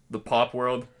the pop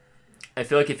world. I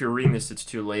feel like if you're reading this, It's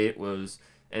Too Late was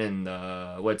and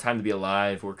What Time to Be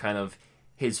Alive were kind of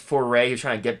his foray. He was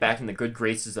trying to get back in the good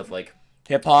graces of like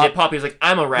hip hop. He was like,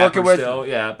 I'm a rapper still,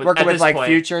 but working with like point,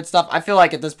 Future and stuff. I feel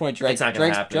like at this point Drake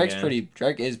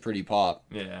is pretty pop.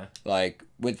 Yeah, like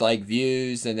with like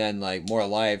Views and then like More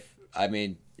Life. I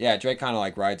mean. Yeah, Drake kind of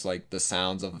like writes like the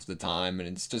sounds of the time, and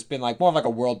it's just been like more of like a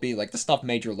world beat, like the stuff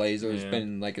Major Laser's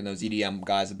been like, and those EDM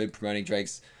guys have been promoting.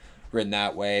 Drake's ridden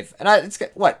that wave, and it's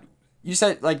what you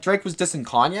said. Like Drake was dissing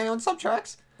Kanye on some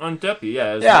tracks. On Deppy,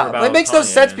 yeah. It makes no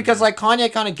sense because like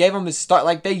Kanye kind of gave him his start.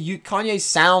 Like Kanye's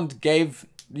sound gave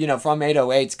from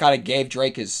 808s kind of gave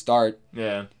Drake his start.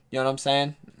 Yeah. You know what I'm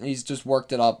saying? He's just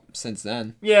worked it up since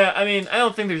then. Yeah, I mean, I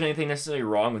don't think there's anything necessarily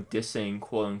wrong with dissing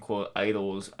quote unquote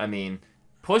idols. I mean.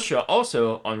 Pusha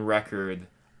also on record,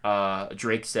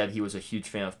 Drake said he was a huge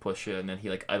fan of Pusha and then he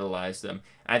like idolized them.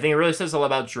 And I think it really says a lot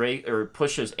about Drake or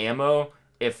Pusha's ammo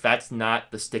if that's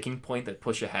not the sticking point that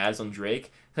Pusha has on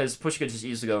Drake. Because Pusha could just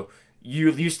easily go,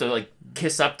 you used to like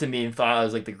kiss up to me and thought I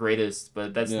was like the greatest,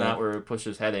 but that's not where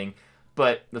Pusha's heading.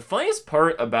 But the funniest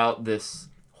part about this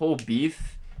whole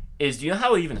beef is, do you know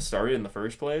how it even started in the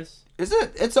first place? Is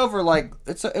it? It's over like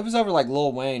it was over like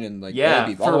Lil Wayne and like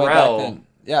Baby, all the way back then.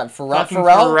 Yeah, Fucking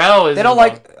Pharrell. Pharrell is They don't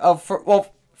involved.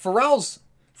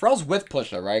 Pharrell's with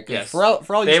Pusha, right? 'Cause Yes.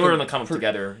 Pharrell They used were to in the come up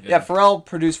together. Yeah, Pharrell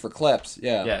produced for Clips.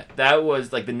 Yeah. Yeah, that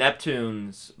was like the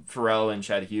Neptunes, Pharrell and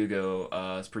Chad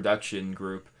Hugo's production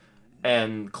group,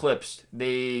 and Clips.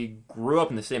 They grew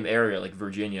up in the same area, like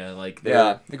Virginia. Like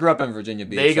They grew up in Virginia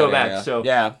Beach. they go that back. area. So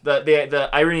yeah, the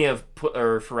irony of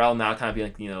Pharrell now kind of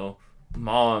being like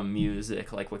mom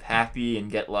music, like with Happy and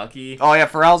Get Lucky. oh yeah,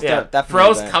 Pharrell's definitely.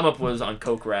 Pharrell's come up was on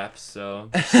coke raps, so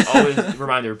always a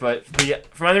reminder. But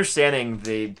from my understanding,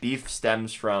 the beef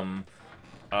stems from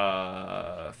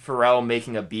Pharrell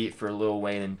making a beat for Lil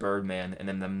Wayne and Birdman, and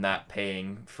then them not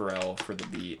paying Pharrell for the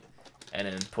beat, and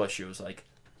then Pusha was like,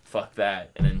 "Fuck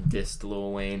that," and then dissed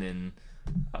Lil Wayne and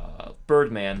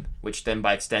Birdman, which then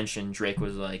by extension Drake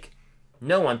was like,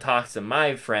 "No one talks to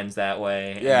my friends that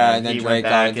way." Yeah, and then he Drake went got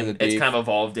back, into and the it's beef. kind of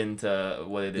evolved into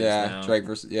what it is now. Drake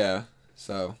versus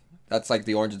So that's like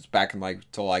the origins back in like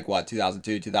till like what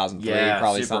 2002, 2003, Yeah,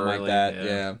 probably super something like early, that. yeah.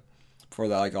 Yeah, before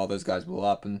that, like all those guys blew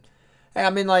up, and hey, I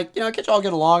mean, like can't you all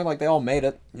get along? Like they all made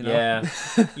it. Yeah,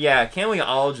 yeah. Can't we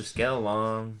all just get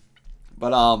along?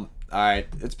 But all right,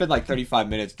 it's been like 35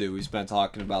 minutes, dude. We spent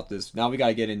talking about this. Now we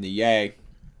gotta get into Ye,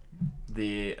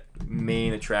 The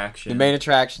main attraction. the main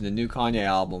attraction, the new Kanye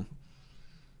album.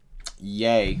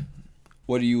 Ye,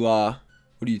 what do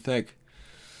you think?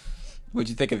 What'd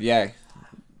you think of Ye?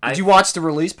 Did you watch the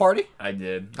release party? I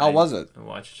did. How was it? I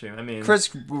watched it too. I mean, Chris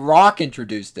Rock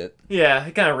introduced it. yeah,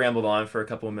 it kind of rambled on for a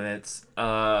couple of minutes.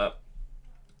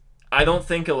 I don't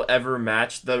think it'll ever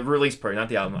match the release party, not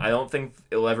the album. I don't think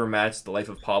it'll ever match the Life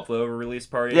of Pablo release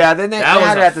party. Yeah, then they that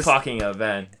had it was at a the fucking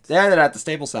event. They had it at the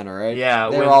Staples Center, right? Yeah,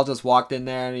 they when- were all just walked in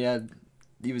there, and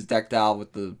he was decked out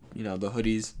with the the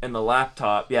hoodies. And the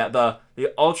laptop, yeah, the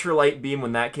ultralight beam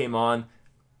when that came on,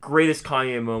 greatest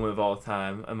Kanye moment of all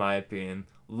time, in my opinion.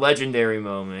 Legendary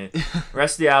moment.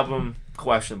 Rest of the album,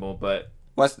 questionable, but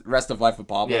Rest of Life of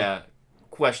Pablo. yeah,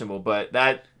 questionable, but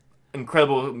that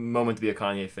incredible moment to be a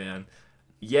Kanye fan.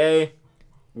 Yay,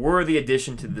 worthy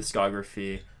addition to the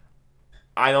discography.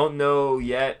 I don't know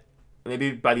yet.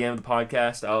 Maybe by the end of the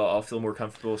podcast, I'll feel more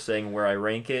comfortable saying where I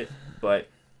rank it, but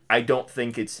I don't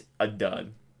think it's a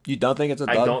dud. You don't think it's a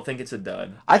dud? I don't think it's a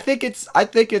dud. I think it's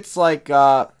like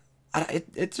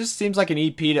it just seems like an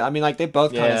EP. I mean, like they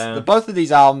both kind Yeah. of both of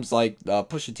these albums, like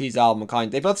Pusha T's album and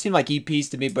Kanye, they both seem like EPs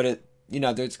to me. But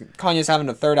there's Kanye's having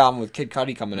a third album with Kid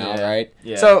Cudi coming out, Yeah. right?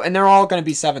 Yeah. So and they're all going to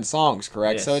be 7 songs,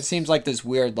 correct? Yes. So it seems like this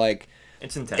weird like.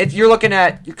 It's intense. If you're looking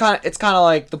at it's kind of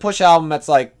like the Push album. That's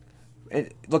like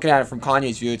looking at it from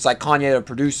Kanye's view. It's like Kanye the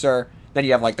producer. Then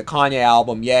you have like the Kanye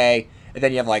album, Yay, and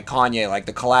then you have like Kanye like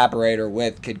the collaborator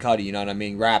with Kid Cudi. You know what I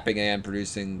mean? Rapping and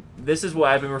producing. This is what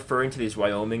I've been referring to these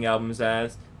Wyoming albums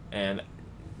as, and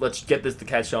let's get this to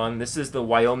catch on. This is the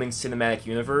Wyoming Cinematic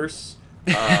Universe,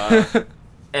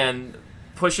 and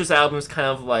Push's album is kind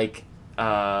of like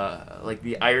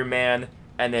the Iron Man.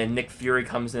 And then Nick Fury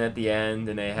comes in at the end,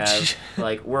 and they have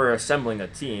like we're assembling a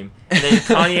team. And then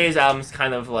Kanye's album's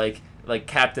kind of like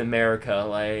Captain America,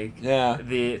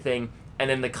 the thing. And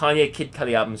then the Kanye Kid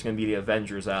Cudi album is gonna be the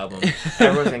Avengers album.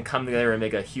 Everyone's gonna come together and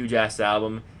make a huge ass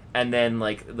album. And then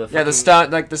like the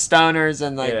stoners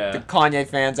and Yeah. the Kanye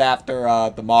fans after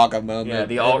the MAGA moment. Yeah,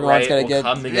 the Everyone's alt-right gonna will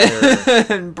come together.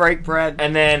 and break bread.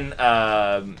 And then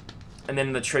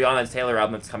the Trayvon Taylor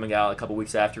album that's coming out a couple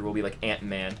weeks after will be like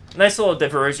Ant-Man. Nice little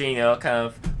diversion, kind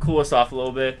of cool us off a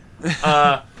little bit.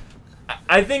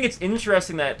 I think it's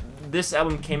interesting that this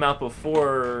album came out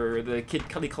before the Kid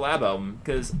Cudi collab album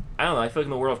because I don't know. I feel like in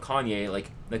the world of Kanye,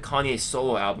 like the Kanye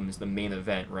solo album is the main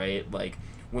event, right? Like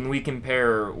when we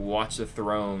compare Watch the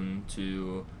Throne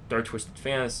to Dark Twisted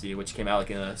Fantasy, which came out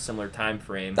like in a similar time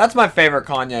frame. That's my favorite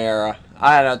Kanye era.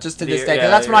 I don't know, just to this day. 'Cause Yeah,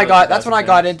 that's the when I early got. That's when I 2010s.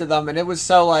 got into them, and it was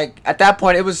so like at that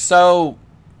point it was so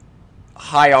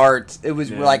high art. It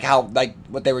was Yeah. like how like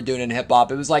what they were doing in hip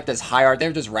hop. It was like this high art. They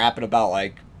were just rapping about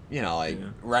like Yeah.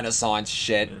 Renaissance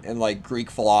shit Yeah. and like Greek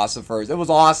philosophers. It was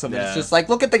awesome. And Yeah. it's just like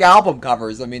look at the album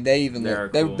covers. I mean, they They're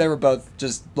they cool. were both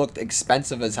just looked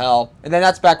expensive as hell. And then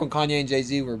that's back when Kanye and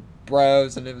Jay-Z were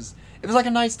bros, and it was like a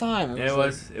nice time. It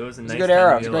was a It was nice a good time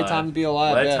era. to It was a great time to be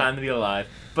alive. What a yeah. time to be alive.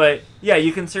 But yeah,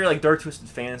 you consider like Dark Twisted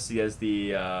Fantasy as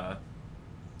the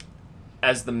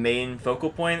main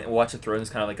focal point. Watch the Throne is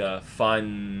kind of like a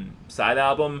fun side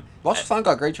album. Watch the Fun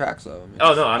got great tracks though. I mean,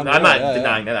 Oh no, I'm unreal, not yeah,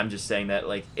 denying that. I'm just saying that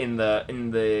like in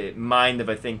the mind of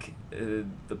I think the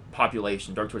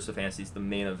population, Dark Twisted Fantasy is the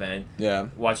main event. Yeah.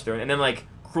 Watch the Throne, and then like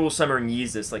Cruel Summer and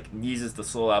Yeezus, like Yeezus the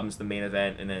solo album is the main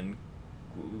event, and then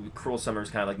Cruel Summer is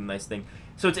kind of like a nice thing.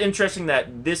 So it's interesting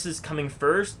that this is coming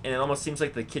first, and it almost seems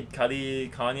like the Kid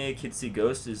Cudi, Kanye, Kids See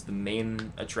Ghost is the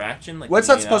main attraction. Like What's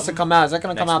the that main supposed to album. come out? Is that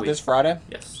going to come Next out week. this Friday?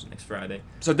 Yes, next Friday.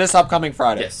 So this upcoming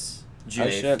Friday. Yes, June Oh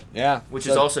 8th, shit! Yeah. which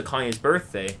So- is also Kanye's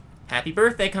birthday. Happy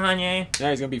birthday, Kanye! Yeah,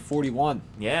 he's gonna be 41.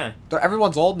 Yeah.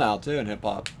 Everyone's old now too in hip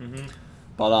hop. Mm-hmm.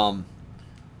 But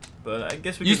But I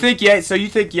guess we you could- think Ye? So you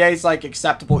think Ye's like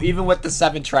acceptable even with the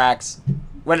 7 tracks?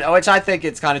 Which I think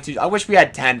it's kind of too. I wish we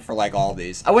had 10 for like all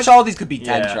these. I wish all these could be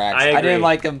 10 Yeah, tracks. I I didn't agree.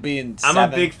 like them being. I'm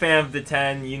 7. a big fan of the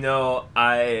 10. You know,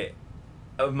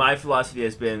 my philosophy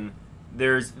has been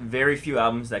there's very few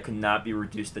albums that could not be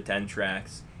reduced to 10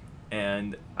 tracks,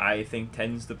 and I think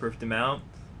 10 is the perfect amount.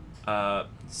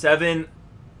 7,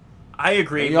 I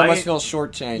agree. You almost feel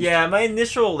shortchanged. Yeah, my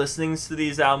initial listenings to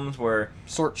these albums were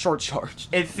Short charge.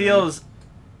 it feels,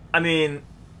 I mean,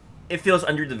 it feels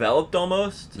underdeveloped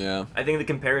almost. Yeah. I think the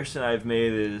comparison I've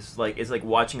made is like it's like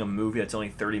watching a movie that's only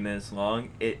 30 minutes long.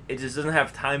 It just doesn't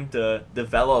have time to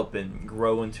develop and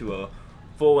grow into a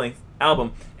full length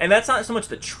album. And that's not so much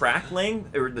the track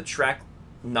length or the track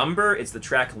number, it's the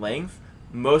track length.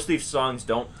 Most of these songs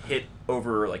don't hit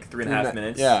over like 3.5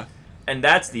 minutes. Yeah. And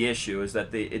that's the issue is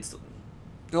that it's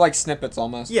They're like snippets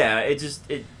almost. yeah,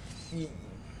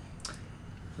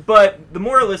 but the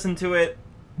more I listen to it,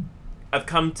 I've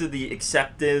come to the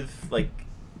acceptive like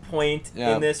point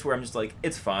Yeah. in this where I'm just like,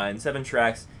 it's fine. 7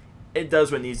 tracks, it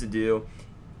does what it needs to do.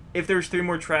 If there's 3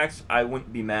 more tracks, I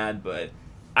wouldn't be mad, but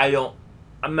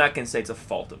I'm not gonna say it's a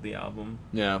fault of the album.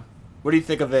 Yeah. What do you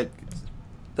think of it?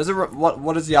 Does it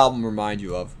what does the album remind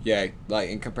you of? Yeah, like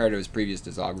in compared to his previous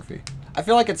discography. I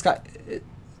feel like it's got it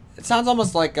sounds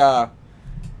almost like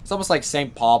it's almost like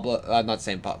Saint Pablo, not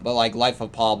Saint Pablo, but like Life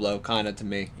of Pablo kind of to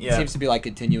me. Yeah. It seems to be like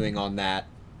continuing on that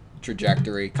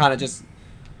trajectory. Kind of just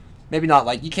maybe not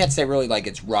like you can't say really like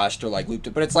it's rushed or like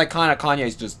looped, but it's like kind of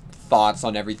Kanye's just thoughts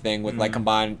on everything with like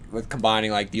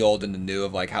combining like the old and the new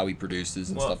of like how he produces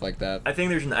and Well, stuff like that. I think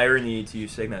there's an irony to you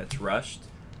saying that it's rushed.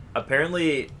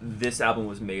 Apparently, this album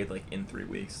was made like in 3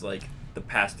 weeks. Like the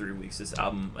past 3 weeks, this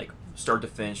album like start to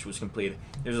finish was completed.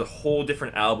 There's a whole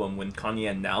different album when Kanye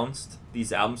announced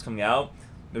these albums coming out.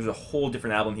 There's a whole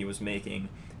different album he was making,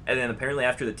 and then apparently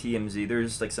after the TMZ,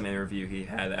 there's like some interview he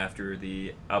had after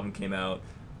the album came out,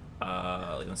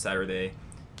 like on Saturday.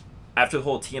 After the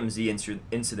whole TMZ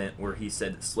incident where he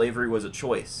said slavery was a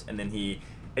choice, and then he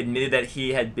admitted that he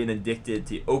had been addicted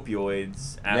to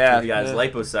opioids after he got his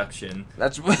liposuction.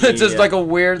 That's it's just like a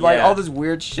weird, like Yeah. all this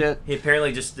weird shit. He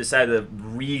apparently just decided to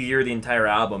re-gear the entire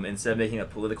album. Instead of making a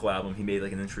political album, he made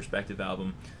like an introspective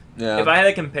album. Yeah. If I had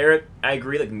to compare it, I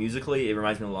agree, like musically, it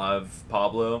reminds me a lot of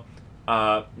Pablo.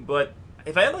 But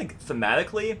if I had like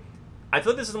thematically, I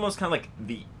feel like this is almost kind of like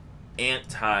the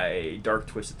anti-Dark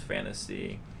Twisted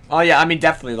Fantasy. Oh yeah, I mean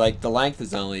definitely like the length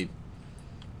is only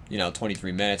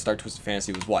 23 minutes. Dark Twisted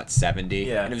Fantasy was what 70,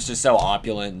 Yeah. and it was just so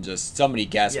opulent and just so many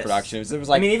guest Yes. productions. It was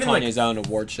like I mean, even, like, Kanye's own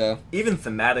award show. Even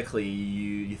thematically,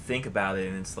 you think about it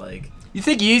and it's like You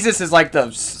think Yeezus is like the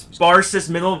sparsest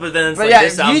middle, but then it's but like yeah,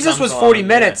 this album Yeezus comes was along, 40 yeah.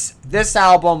 minutes. This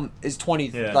album is 20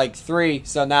 Yeah. like 3.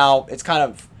 So now it's kind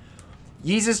of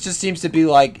Yeezus just seems to be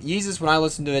like Yeezus when I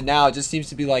listen to it now, it just seems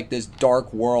to be like this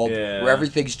dark world Yeah. where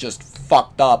everything's just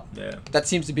fucked up. Yeah. That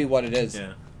seems to be what it is.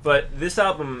 Yeah, but this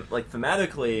album, like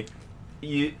thematically,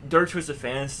 Dark Twisted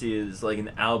Fantasy is like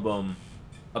an album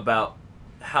about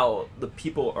how the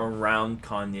people around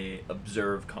Kanye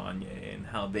observe Kanye and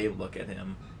how they look at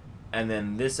him, and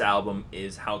then this album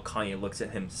is how Kanye looks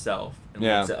at himself and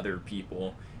Yeah. looks at other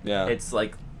people. Yeah. It's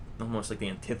like almost like the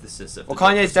antithesis of. Well, the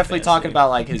Dark Kanye's Twisted definitely Fantasy. talking about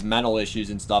like his mental issues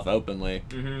and stuff openly.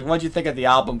 Mhm. What'd you think of the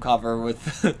album cover with?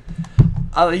 He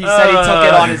said he took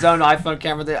it on his own iPhone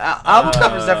camera. The album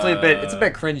cover is definitely it's a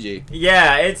bit cringy.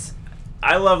 Yeah,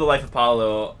 I love the Life of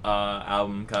Apollo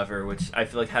album cover, which I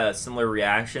feel like had a similar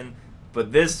reaction.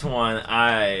 But this one,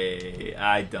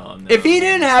 I don't know. If he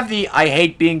didn't have the "I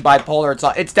hate being bipolar,"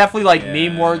 it's definitely like Yeah.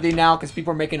 meme worthy now because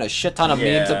people are making a shit ton of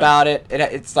memes Yeah. about it.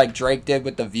 It's like Drake did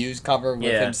with the Views cover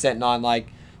with Yeah. him sitting on like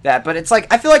that. But it's like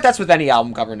I feel like that's with any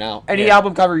album cover now. Any Yeah.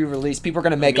 album cover you release, people are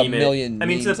gonna make a Meme it. million. I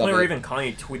mean, to memes the point of where it. even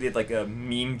Kanye tweeted like a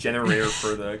meme generator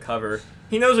for the cover.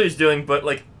 He knows what he's doing, but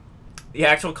like the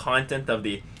actual content of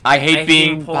the I hate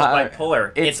being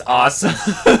bipolar. It's awesome.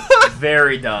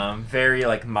 Very dumb. Very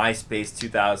like MySpace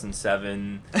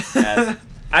 2007.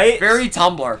 Very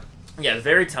Tumblr. Yeah,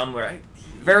 very Tumblr.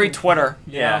 Very Twitter.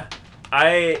 Yeah.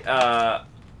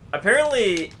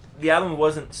 Apparently the album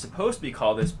wasn't supposed to be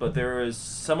called this, but there was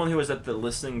someone who was at the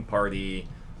listening party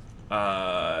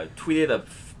tweeted a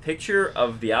picture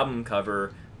of the album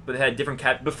cover, but it had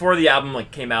different before the album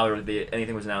like came out or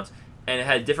anything was announced, and it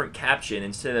had a different caption.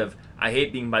 Instead of I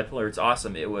hate being bipolar. It's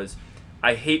awesome. It was,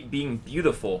 I hate being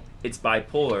beautiful. It's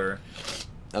bipolar.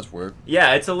 That's weird.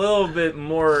 Yeah, it's a little bit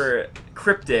more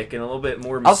cryptic and a little bit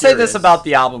more I'll say this mysterious. about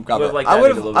the album cover. Would've liked I that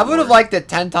would a have little bit more. liked it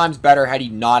 10 times better had he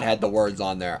not had the words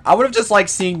on there. I would have just liked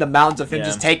seeing the mountains of him Yeah.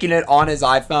 just taking it on his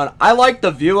iPhone. I like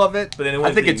the view of it. But then it I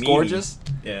wouldn't think be it's memey. gorgeous.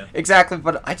 Yeah. Exactly,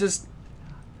 but I just...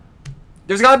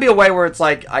 There's got to be a way where it's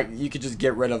like you could just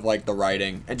get rid of like the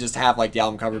writing and just have like the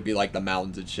album cover be like the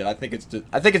mountains and shit. I think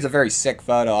it's a very sick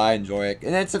photo. I enjoy it,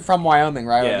 and it's from Wyoming,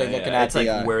 right? Yeah, Are they looking at it's like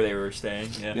the, where they were staying.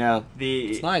 Yeah. yeah. The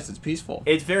It's nice. It's peaceful.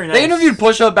 It's very nice. They interviewed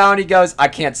Pusha about it. He goes, "I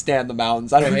can't stand the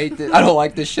mountains. I don't hate this. I don't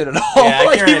like this shit at all." Yeah, I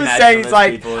like can't he was imagine saying, he's those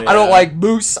like, people, "I don't yeah. like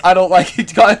moose. I don't like."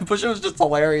 Pusha was just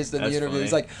hilarious in That's the interview. funny.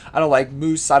 He's like, "I don't like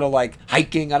moose. I don't like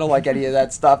hiking. I don't like any of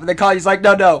that stuff." And then Kanye's like,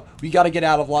 "No, we got to get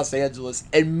out of Los Angeles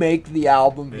and make the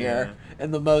album here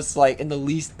in the most in the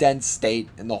least dense state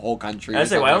in the whole country." I or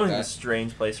say something Wyoming's like a that.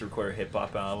 strange place to record a hip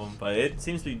hop album, but it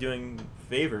seems to be doing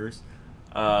favors.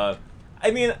 I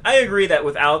mean, I agree that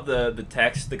without the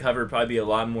text, the cover would probably be a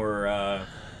lot more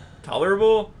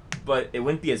tolerable, but it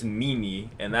wouldn't be as memey,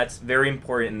 and that's very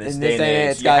important in this day and age.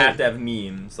 it's You got- have to have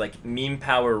memes. Like, meme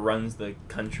power runs the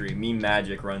country. Meme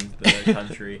magic runs the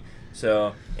country.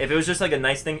 So, if it was just like a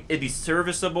nice thing, it'd be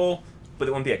serviceable, but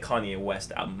it wouldn't be a Kanye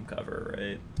West album cover,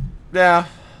 right? Yeah,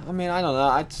 I mean, I don't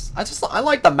know. I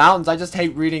like the mountains. I just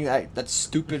hate reading that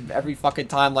stupid every fucking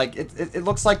time. Like it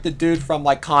looks like the dude from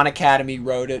like Khan Academy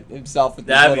wrote it himself with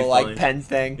this That'd be little funny. like pen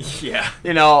thing. Yeah.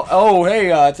 You know, oh hey,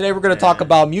 today we're gonna talk Yeah.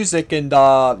 about music and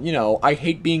you know, I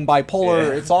hate being bipolar.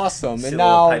 Yeah. It's awesome. See And a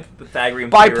now little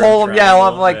Pythagorean bipolar, theorem yeah, I'll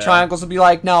have triangle, like yeah. triangles will be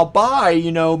like now bi,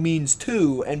 you know, means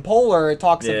two, and polar it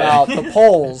talks Yeah. about the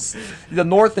poles, the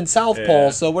north and south Yeah.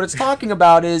 pole. So what it's talking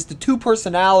about is the two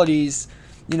personalities.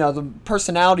 You know, the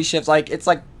personality shifts. Like it's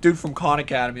like dude from Khan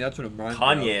Academy. That's what it reminds me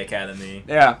of. Kanye Academy.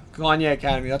 Yeah, Kanye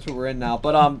Academy. That's what we're in now.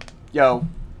 But yo,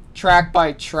 track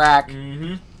by track,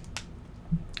 Mm-hmm.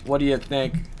 what do you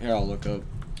think? Here, I'll look up.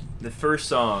 The first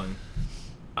song,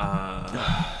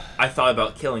 I Thought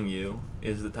About Killing You,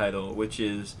 is the title, which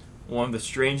is one of the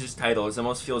strangest titles. It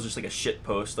almost feels just like a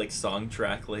shitpost, like song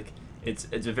track. Like it's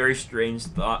a very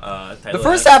strange title. The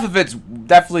first half of it's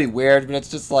definitely weird, but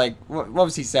it's just like, what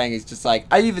was he saying? He's just like,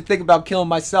 I even think about killing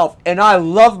myself, and I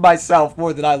love myself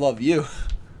more than I love you.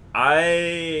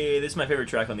 This is my favorite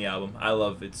track on the album. I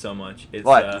love it so much. It's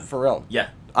What? For real? yeah.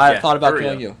 I Yeah, thought about for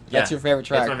killing real. you. That's Yeah. your favorite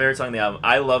track. It's my favorite song on the album.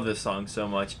 I love this song so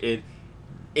much.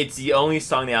 It's the only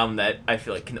song on the album that I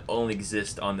feel like can only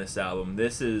exist on this album.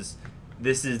 This is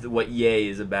what Ye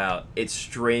is about. It's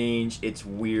strange. It's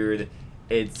weird.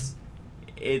 It's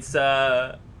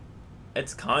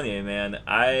Kanye, man.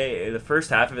 The first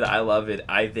half of it, I love it.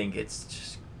 I think it's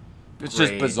just It's great.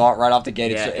 just bizarre right off the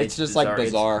gate. Yeah, It's just like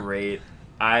bizarre. It's great.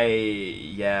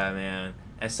 Yeah, man.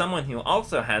 As someone who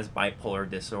also has bipolar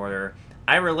disorder,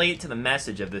 I relate to the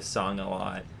message of this song a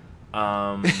lot.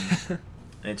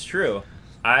 It's true.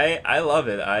 I love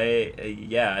it.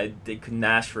 I couldn't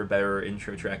ask for a better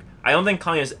intro track. I don't think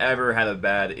Kanye's ever had a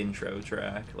bad intro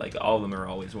track. Like all of them are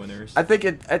always winners. I think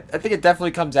it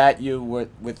definitely comes at you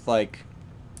with like.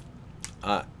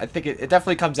 I think it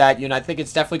definitely comes at you, and I think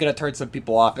it's definitely gonna turn some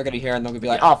people off. They're gonna hear it and they're gonna be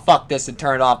like, Yeah. "Oh, fuck this," and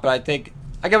turn it off. But I think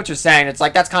I get what you're saying. It's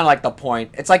like that's kind of like the point.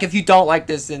 It's like if you don't like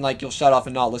this and like you'll shut off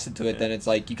and not listen to it, Yeah. then it's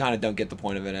like you kind of don't get the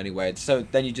point of it anyway. So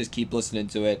then you just keep listening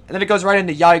to it, and then it goes right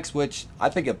into Yikes, which I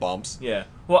think it bumps. Yeah.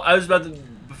 Well, I was about to,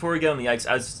 before we get on the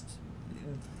Yikes,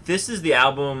 this is the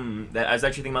album that I was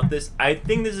actually thinking about this. I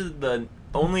think this is the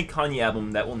only Kanye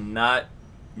album that will not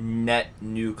net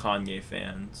new Kanye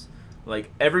fans.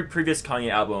 Like, every previous Kanye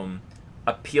album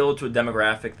appealed to a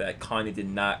demographic that Kanye did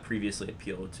not previously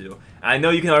appeal to. And I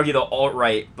know you can argue the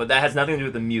alt-right, but that has nothing to do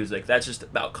with the music. That's just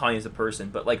about Kanye as a person.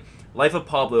 But, like, Life of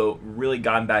Pablo really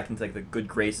got back into, like, the good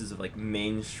graces of, like,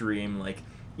 mainstream, like,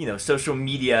 you know, social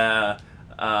media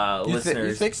listeners.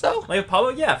 You think so? Life of Pablo,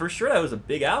 yeah, for sure. That was a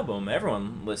big album.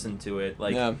 Everyone listened to it.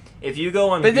 Like, Yeah. if you go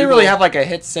on But they didn't Google, really have like a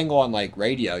hit single on like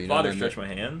radio. You know Father what I mean? Stretch My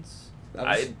Hands. That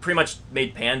was- I pretty much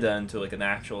made Panda into, like, an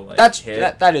actual, like, That's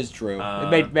hit. that is true. Uh,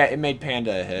 it made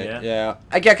Panda a hit. yeah. Yeah.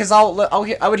 I get because I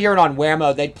would hear it on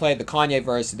Whammo. They'd play the Kanye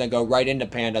verse and then go right into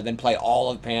Panda, then play all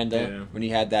of Panda Yeah. when he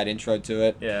had that intro to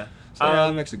it. Yeah. So yeah,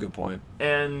 that makes a good point.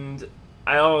 And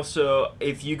I also,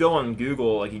 if you go on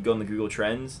Google, like you go on the Google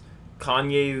Trends,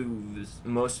 Kanye's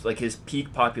most, like his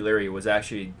peak popularity was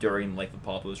actually during Life of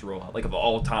Pablo's rollout, like of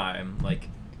all time. Like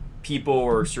people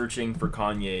were searching for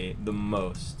Kanye the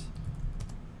most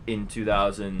in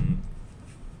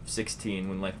 2016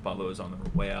 when Life of Pablo was on the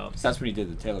way out. So that's when he did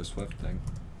the Taylor Swift thing.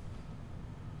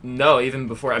 No, even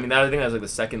before. I mean, I think that was like the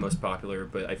second most popular,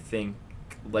 but I think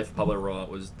Life of Pablo rollout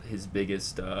was his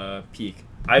biggest peak.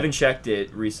 I haven't checked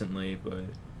it recently, but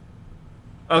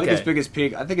I think his okay.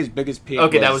 biggest peak.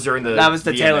 Okay, that was during the That was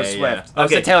the VMA, Taylor yeah. Swift. That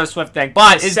was Okay. the Taylor Swift thing.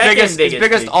 But His second his biggest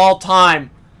biggest peak. all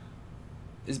time.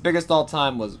 His biggest all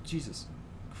time was Jesus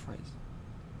Christ.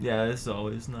 Yeah, this is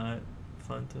always not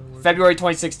fun to work. February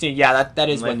 2016. Yeah, that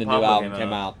is Life when the of new Pablo album came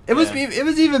came out. out. It was Yeah. it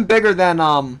was even bigger than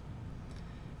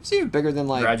It's even bigger than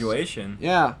like Graduation.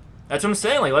 Yeah. That's what I'm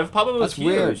saying. Like Life of Pablo was That's huge.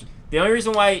 weird. The only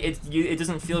reason why it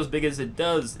doesn't feel as big as it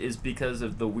does is because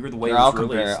of the weird way Here, it I'll was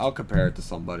compare. released. I'll compare it to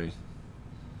somebody.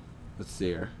 Let's see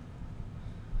here.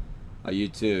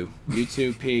 U2.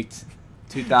 U2 peaked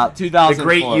 2004. The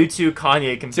great U2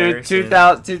 Kanye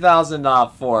comparison.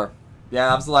 2004. Yeah,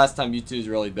 that was the last time U2's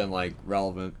really been like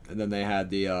relevant. And then they had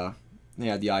the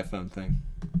iPhone thing.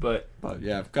 But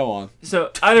yeah, go on.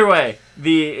 so either way,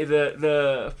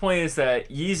 the point is that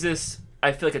Yeezus,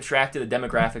 I feel like, attracted a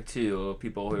demographic too,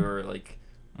 people who are like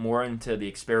more into the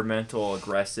experimental,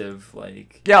 aggressive,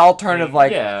 like Yeah, alternative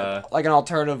like yeah, like an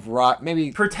alternative rock,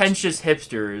 maybe pretentious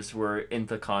hipsters were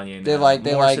into Kanye. Now, they like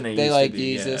more than they used to like be,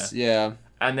 Jesus, yeah. yeah.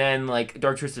 And then like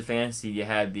Dark Twisted Fantasy, you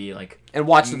had the like And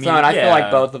Watch the Me- Throne. I feel like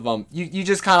yeah. both of them. You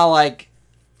just kind of like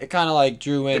it kind of like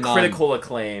drew the in critical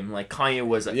acclaim. Like Kanye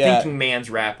was a Yeah. thinking man's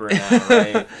rapper now,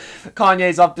 right?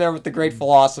 Kanye's up there with the great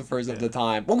philosophers of the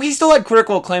time. Well, he still had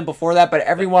critical acclaim before that, but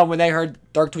everyone, when they heard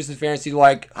Dark Twisted Fantasy,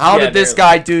 like, how Yeah, did this they're-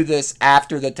 guy do this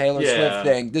after the Taylor Yeah. Swift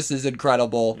thing? This is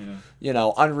incredible. Yeah. You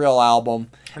know, unreal album.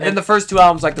 And then then- the first two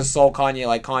albums, like the Soul Kanye,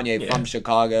 like Kanye Yeah. from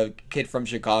Chicago, Kid from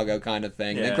Chicago kind of thing.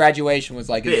 And Yeah. then Graduation was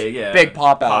like his Big, yeah. big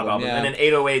pop album. Yeah. And then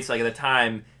 808s, like at the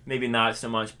time, maybe not so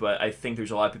much, but I think there's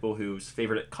a lot of people whose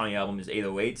favorite Kanye album is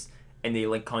 808s, and they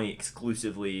like Kanye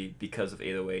exclusively because of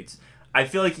 808s. I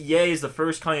feel like Ye is the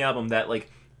first Kanye album that, like,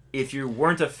 if you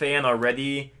weren't a fan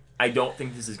already, I don't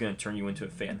think this is going to turn you into a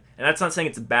fan. And that's not saying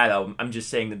it's a bad album. I'm just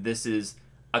saying that this is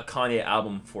a Kanye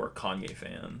album for Kanye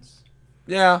fans.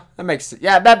 Yeah, that makes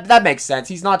that makes sense.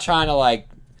 He's not trying to like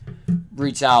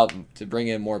reach out to bring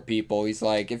in more people. He's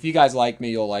like, if you guys like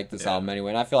me, you'll like this Yeah. album anyway.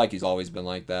 And I feel like he's always been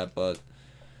like that. But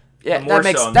yeah, But more that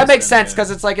makes so on that this makes end, sense yeah.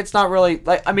 because it's like it's not really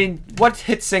like I mean, what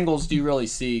hit singles do you really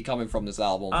see coming from this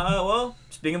album? Well,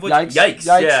 speaking of which, Yikes. Yikes,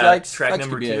 Yikes, yeah, Yikes. track That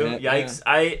number could be a 2, hit, Yikes.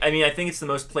 I mean, I think it's the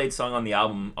most played song on the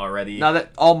album already. Now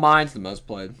that All Mine's the most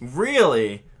played,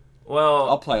 Really? Well,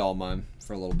 I'll play All Mine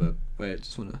for a little bit. Wait,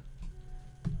 just wanna.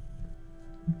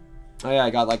 Oh yeah,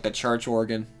 I got like the church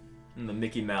organ. and the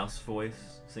Mickey Mouse voice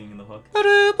singing the hook.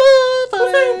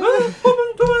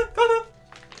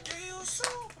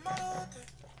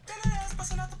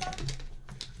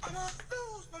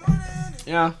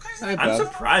 Yeah, ain't I'm bad.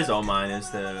 surprised All Mine is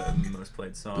the most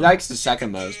played song. Yikes, the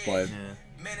second most played.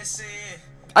 Yeah.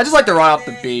 I just like to run off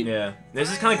the beat. Yeah.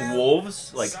 This is kind of like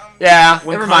Wolves. Like, Yeah, it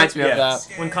when reminds Kanye, me of yeah, that.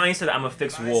 When Kanye said, I'm gonna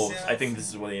fix Wolves, I think this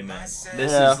is what he meant.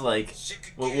 This Yeah. is like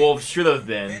what Wolves should have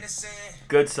been.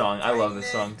 Good song. I love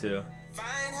this song too.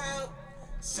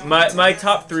 My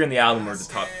top 3 on the album are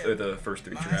the first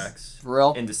 3 tracks. For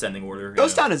real? In descending order.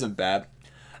 Ghost Town isn't bad.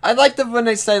 I like the when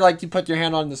they say like you put your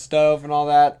hand on the stove and all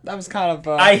that. That was kind of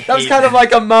that was hate kind of that.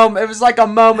 like a moment. It was like a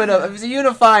moment of it was a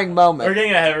unifying We're moment.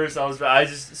 getting ahead of ourselves, but I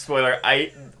just spoiler.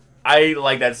 I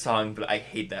like that song, but I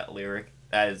hate that lyric.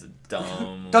 That is a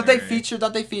dumb. Don't they lyric. feature?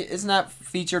 Don't they? Isn't that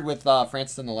featured with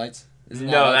Francis and the Lights? Isn't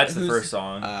No, that, that's the who's- first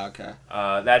song. Okay.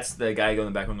 That's the guy going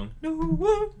in the background going, no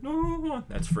one, no one.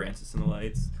 That's Francis and the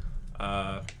Lights.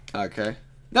 Okay.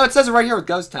 No, it says it right here with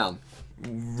Ghost Town.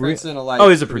 Francis and the Lights. Oh,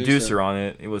 he's a producer on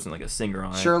it. It wasn't like a singer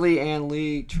on it. Shirley Ann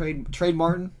Lee, Trade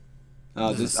Martin. Oh,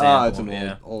 This is this. a Oh, it's an sample,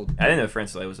 yeah. old. I didn't know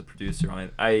Francis Light was a producer on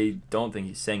it. I don't think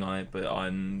he sang on it, but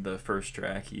on the first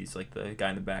track, he's like the guy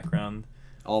in the background.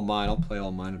 All Mine. I'll play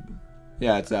All Mine.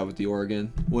 Yeah, it's that with the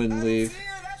organ. Wouldn't leave.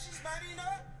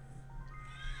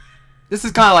 This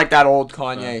is kind of like that old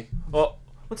Kanye. Well,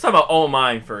 let's talk about All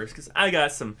Mine first, because I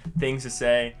got some things to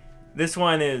say. This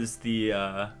one is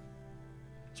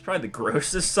it's probably the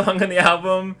grossest song on the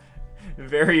album.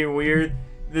 Very weird.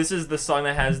 This is the song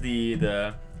that has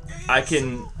the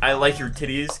I like your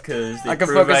titties because I can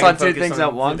focus on two things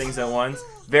at once. Things at once.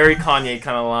 Very Kanye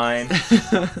kind of line.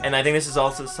 And I think this is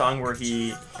also a song where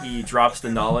he drops the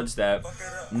knowledge that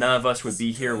none of us would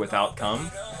be here without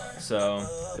cum. So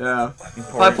Yeah. If I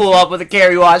important. pull up with a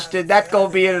Kerry Washington, that's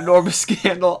gonna be an enormous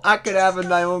scandal. I could have a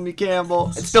Naomi Campbell.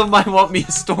 It still might want me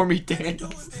a Stormy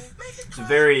Daniels. It's a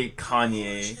very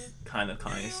Kanye kind of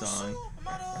Kanye song.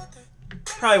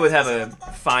 Probably would have a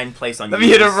fine place on Let me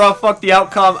hit a Yeezus. rough fuck the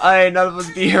outcome. I ain't none of us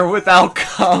be here without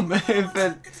cum. If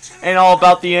it ain't all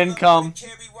about the income.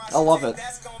 I love it.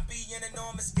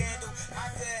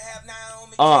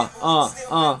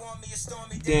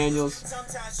 Daniels.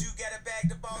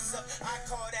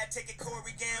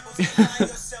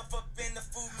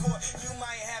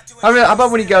 I mean, how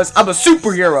about when he goes, "I'm a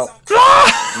superhero"?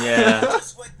 Yeah,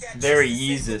 very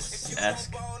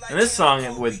Yeezus-esque. And this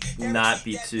song would not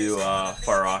be too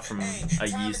far off from a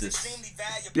Yeezus.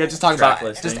 Yeah, just talking Track about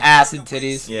listing. just ass and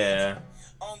titties. Yeah.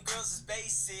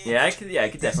 Yeah, I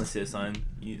could definitely see this on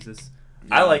Yeezus.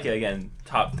 I like it again.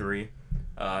 Top 3,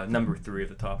 number 3 of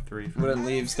the top 3. When it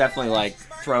leaves, definitely like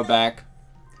throwback.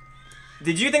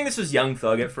 Did you think this was Young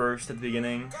Thug at first at the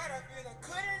beginning?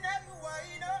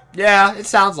 Yeah, it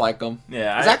sounds like him.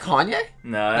 Yeah. Is that Kanye?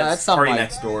 No, that's that's something Party like-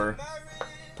 Next Door.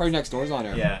 Party Next Door's on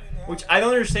there. Yeah. Which I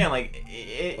don't understand. Like,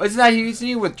 Isn't that isn't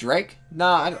he with Drake?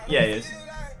 Nah, I don't, yeah, he is.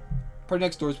 Party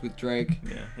Next Door's with Drake.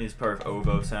 Yeah, he's part of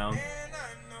OVO Sound.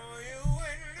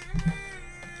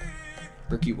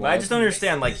 Ricky But I just don't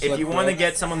understand. Like, if Slick you want to Rick.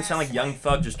 get someone to sound like Young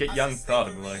Thug, just get Young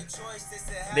Thug. Like,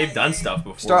 they've done stuff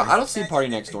before. I don't see Party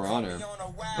Next Door on there.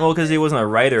 Well, because he wasn't a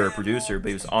writer or producer, but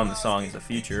he was on the song as a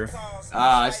feature.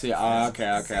 Ah, I see. Okay,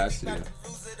 I see.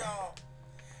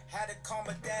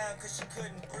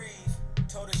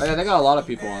 Oh, yeah, they got a lot of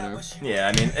people on there.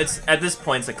 Yeah, I mean, it's at this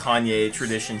point it's a Kanye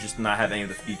tradition just to not have any of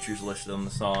the features listed on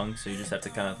the song, so you just have to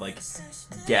kind of like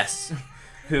guess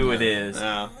who it is.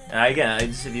 Yeah. And again,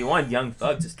 if you want Young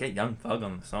Thug, just get Young Thug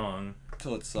on the song.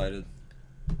 Until it's cited.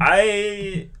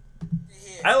 I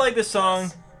like this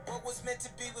song.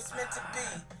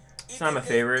 It's not my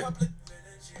favorite.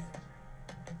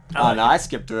 Oh no, I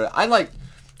skipped through it. I like,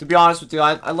 to be honest with you,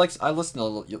 I listen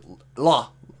to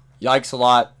Yikes a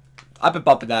lot. I've been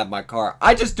bumping that in my car.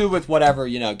 I just do with whatever,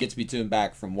 gets me to and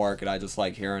back from work, and I just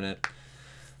like hearing it.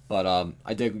 But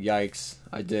I dig Yikes.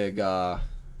 I dig Yikes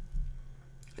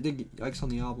on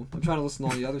the album. I'm trying to listen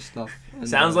to all the other stuff. And,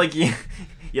 Sounds like you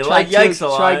track like two- Yikes a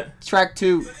lot. Track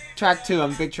two.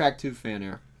 I'm a big track 2 fan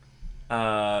here.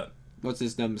 What's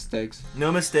this? No Mistakes.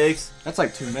 No Mistakes. That's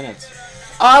like 2 minutes.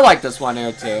 Oh, I like this one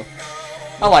here too.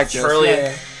 I like this. Charlie,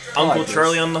 Yeah. I Uncle like this.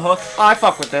 Charlie on the hook. Oh, I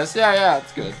fuck with this. Yeah,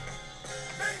 it's good.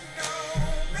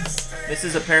 This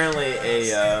is apparently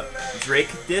a Drake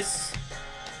diss.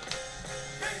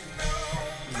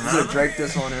 Is it Drake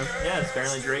this on here? Yeah, it's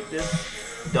apparently Drake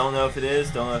diss. Don't know if it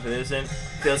is. Don't know if it isn't.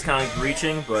 Feels kind of like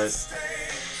reaching, but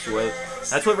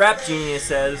that's what Rap Genius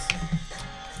says.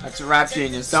 That's a Rap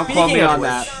Genius. Don't quote me on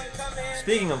that.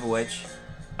 Speaking of which,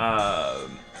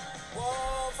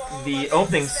 the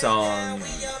opening song,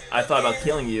 I Thought About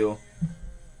Killing You,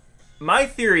 my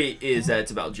theory is that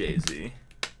it's about Jay-Z.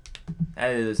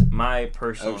 That is my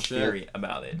personal shit. theory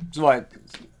about it. So what?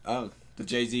 Oh, the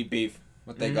Jay-Z beef.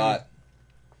 What they got.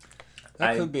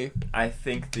 That could be. I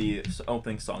think the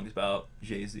opening song is about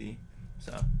Jay-Z.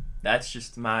 So, that's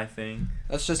just my thing.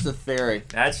 That's just a theory.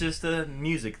 That's just a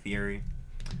music theory.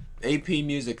 AP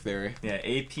music theory. Yeah,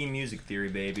 AP music theory,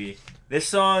 baby. This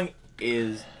song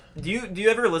is... Do you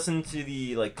ever listen to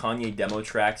the like Kanye demo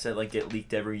tracks that like get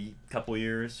leaked every couple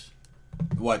years?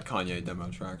 What Kanye demo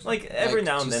tracks? Like every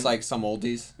now and just then. like some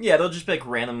oldies. Yeah, they'll just be like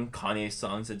random Kanye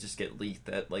songs that just get leaked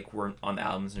that like weren't on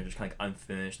albums and they're just kind of like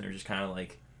unfinished and they're just kind of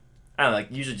like, I don't know, like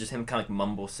usually just him kind of like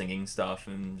mumble singing stuff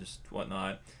and just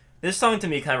whatnot. This song to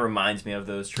me kind of reminds me of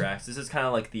those tracks. This is kind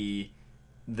of like the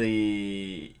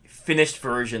finished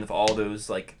version of all those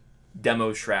like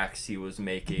demo tracks he was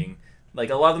making. Like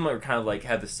a lot of them are kind of like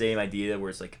have the same idea where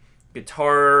it's like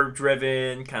guitar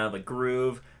driven, kind of like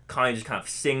groove. Kanye just kind of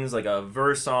sings like a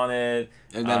verse on it.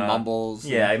 And then mumbles.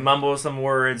 Yeah, he mumbles some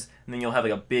words, and then you'll have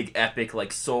like a big epic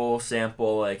like soul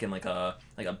sample, like in like a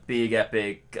big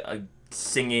epic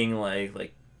singing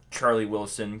like Charlie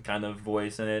Wilson kind of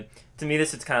voice in it. To me,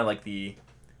 this is kind of like the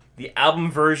album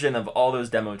version of all those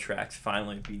demo tracks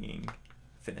finally being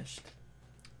finished.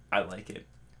 I like it.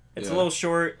 It's a little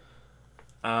short.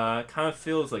 Kind of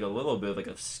feels like a little bit like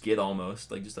a skit almost,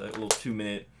 like just a little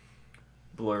 2-minute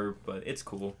blurb, but it's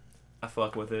cool. I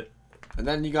fuck with it. And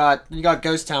then you got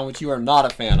Ghost Town, which you are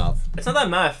not a fan of. It's not that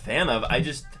I'm not a fan of.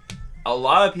 A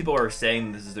lot of people are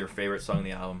saying this is their favorite song on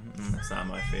the album. It's not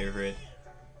my favorite.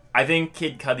 I think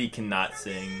Kid Cudi cannot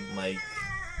sing. Like,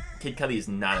 Kid Cudi is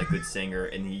not a good singer,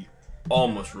 and he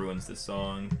almost ruins this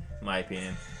song, in my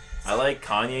opinion. I like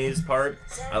Kanye's part.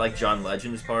 I like John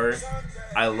Legend's part.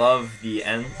 I love the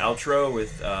outro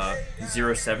with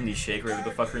 070 Shake, whatever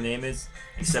the fuck her name is.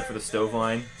 Except for the stove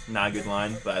line. Not a good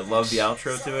line, but I love the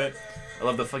outro to it. I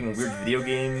love the fucking weird video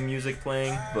game music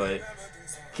playing, but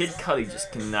Kid Cudi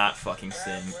just cannot fucking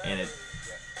sing, and it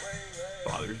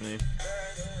bothers me.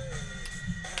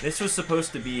 This was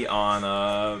supposed to be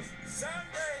on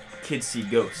Kids See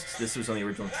Ghosts. This was on the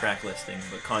original track listing,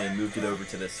 but Kanye moved it over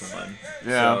to this one.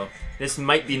 Yeah. So this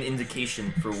might be an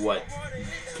indication for what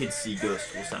Kids See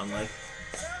Ghosts will sound like.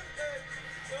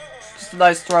 Just a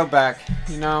nice throwback,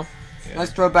 you know? Yeah.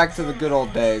 Nice throwback to the good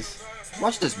old days.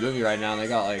 Watch this movie right now, and they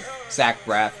got, like, Zach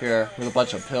Braff here with a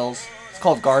bunch of pills. It's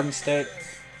called Garden State.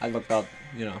 I looked up,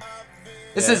 you know.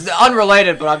 This is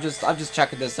unrelated, but I'm just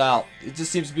checking this out. It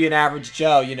just seems to be an average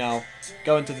Joe, you know,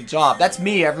 going to the job. That's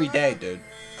me every day, dude.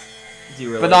 Do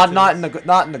you But not in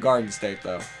the Garden State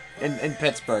though. In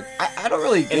Pittsburgh, I don't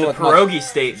really deal in the with pierogi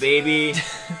state, baby.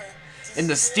 in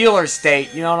the Steelers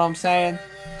state. You know what I'm saying?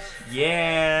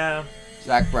 Yeah.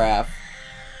 Zach Braff.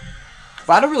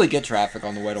 But I don't really get traffic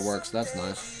on the way to work, so that's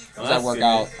nice. 'Cause Well,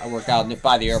 I work out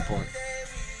by the airport.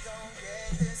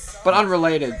 But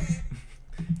unrelated.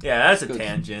 Yeah, that's a Good.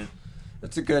 tangent.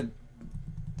 It's a good.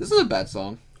 This is a bad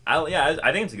song. I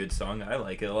think it's a good song. I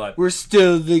like it a lot. We're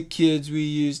still the kids we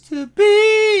used to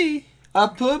be. I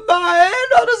put my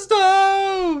hand on a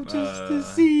stove just to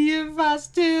see if I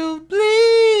still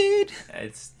bleed.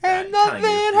 It's And nothing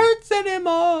hurts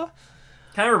anymore.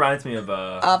 Kind of reminds me of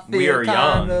I feel We Are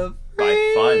Young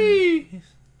by Fun. free.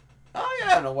 Oh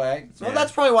yeah, in a way. So Yeah.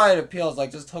 that's probably why it appeals.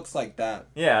 Like just hooks like that.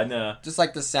 Yeah, no. Just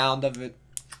like the sound of it.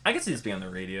 I could see this being on the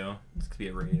radio. This could be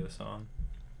a radio song.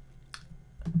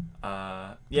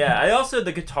 Yeah, I also,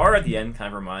 the guitar at the end kind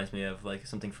of reminds me of like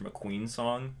something from a Queen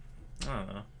song. I don't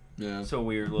know. Yeah. It's a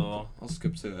weird little. I'll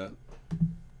skip to that.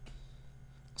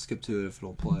 I'll skip to it if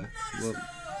it'll play. Whoop.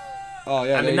 Oh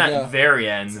yeah. I mean, there you not go. very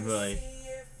end, but like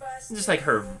just like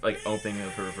her like opening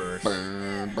of her verse.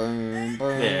 Burn, burn,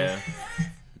 burn. Yeah.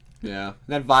 Yeah. And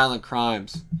then Violent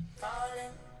Crimes.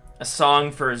 A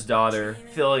song for his daughter.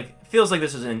 Feels like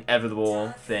this is an inevitable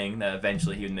thing that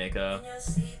eventually he would make a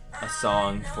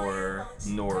song for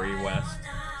Nori West.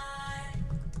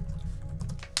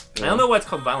 I don't know why it's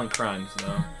called Violent Crimes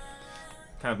though.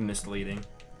 Kind of misleading.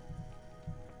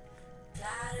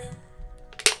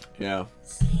 Yeah.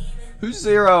 Who's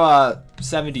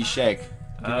 070 Shake?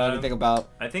 Do you know anything about?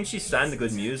 I think she signed to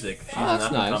Good Music. She's Oh, an that's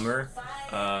up-and-comer.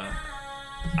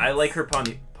 I like her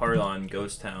part on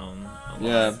Ghost Town a lot.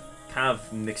 Yeah. Kind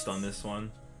of mixed on this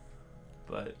one.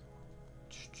 But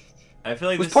I feel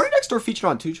like Was this... Party Next Door featured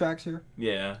on 2 tracks here?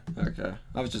 Yeah. Okay.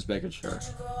 I was just making sure.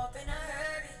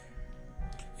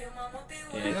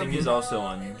 Yeah, I think he's also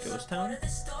on Ghost Town.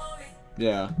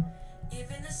 Yeah.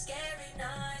 Even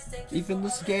the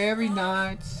scary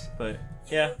nights. But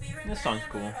yeah, this song's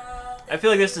cool. I feel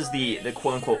like this is the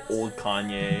quote-unquote old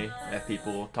Kanye that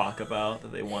people talk about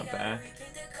that they want back.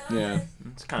 Yeah.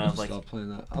 It's kind of like... Stop playing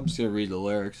that. I'm just gonna read the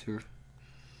lyrics here.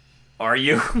 Are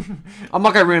you? I'm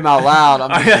not gonna read them out loud.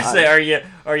 I was gonna say,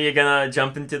 are you gonna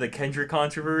jump into the Kendrick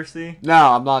controversy? No,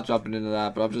 I'm not jumping into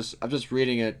that. But I'm just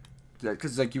reading it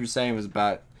because, like you were saying, it was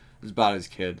about his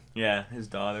kid. Yeah, his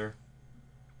daughter.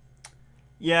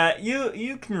 Yeah,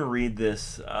 you can read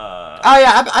this. Oh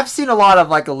yeah, I've seen a lot of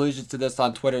like allusions to this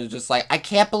on Twitter. It's just like, I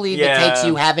can't believe it takes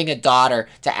you having a daughter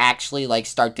to actually like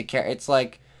start to care. It's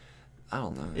like, I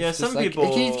don't know. It's Yeah, just some like,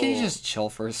 people- Can you just chill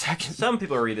for a second? Some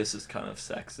people read this as kind of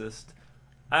sexist.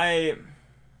 I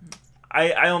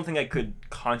don't think I could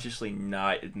consciously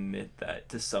not admit that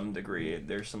to some degree.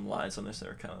 There's some lines on this that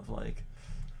are kind of like,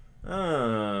 I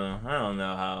don't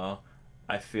know how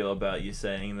I feel about you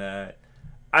saying that.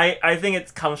 I think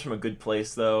it comes from a good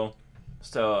place though,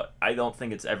 so I don't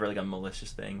think it's ever like a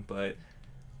malicious thing, but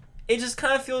it just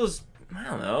kind of feels, I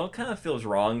don't know, it kind of feels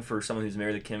wrong for someone who's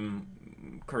married to Kim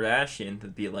Kardashian to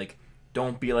be like,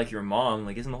 don't be like your mom.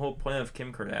 Like, isn't the whole point of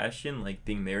Kim Kardashian, like,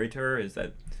 being married to her is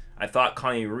that I thought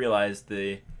Kanye realized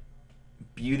the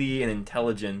beauty and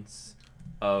intelligence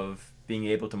of being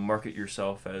able to market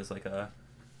yourself as like a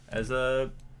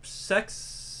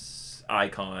sex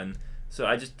icon.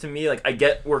 So to me, like, I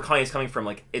get where Kanye's coming from.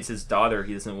 Like, it's his daughter.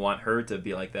 He doesn't want her to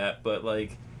be like that. But,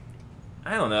 like,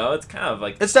 I don't know. It's kind of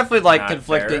like... It's definitely like not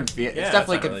conflicting. fair. It's Yeah, definitely it's not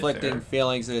really conflicting fair.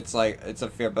 feelings. It's like it's a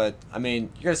fear, but I mean,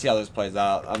 you're gonna see how this plays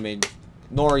out. I mean,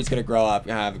 Nori's gonna grow up,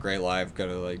 gonna have a great life, go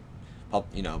to like,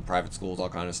 private schools, all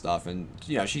kind of stuff, and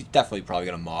she's definitely probably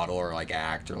gonna model or like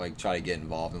act or like try to get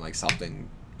involved in like something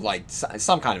like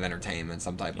some kind of entertainment,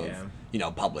 some type Yeah.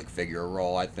 of public figure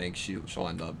role. I think she'll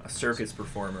end up A circus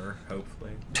performer,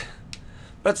 hopefully.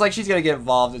 But it's like she's gonna get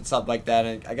involved in something like that,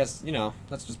 and I guess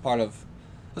that's just part of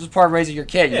raising your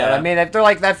kid. You know what I Yeah. mean? If they're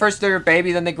like that first they're a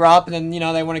baby, then they grow up, and then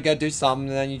they want to go do something,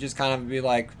 and then you just kind of be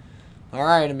like, all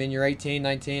right. I mean, you're 18,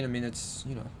 19. I mean, it's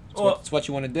it's what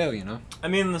you want to do. I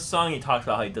mean, in the song he talks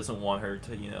about how he doesn't want her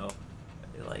to,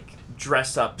 like,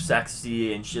 dress up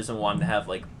sexy, and she doesn't want to have,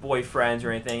 like, boyfriends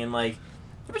or anything, and, like...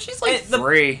 Yeah, but she's like And the-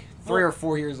 three or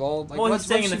 4 years old. Like, Well, he's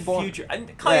saying in the she born? future.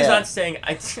 Kanye's Yeah. not saying...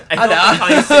 I I don't know. think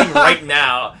Kanye's saying right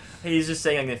now. He's just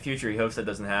saying in the future he hopes that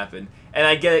doesn't happen. And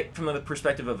I get it from the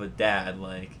perspective of a dad,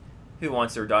 like, who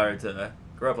wants their daughter to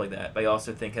grow up like that. But I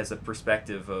also think as a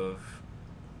perspective of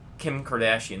Kim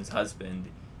Kardashian's husband,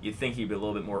 you'd think he'd be a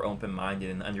little bit more open-minded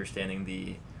in understanding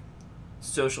the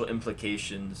social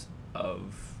implications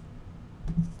of,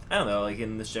 I don't know, like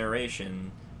in this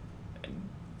generation,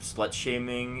 slut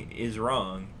shaming is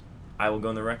wrong. I will go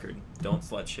on the record. Don't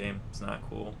slut shame. It's not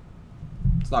cool.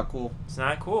 It's not cool. It's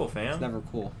not cool, fam. It's never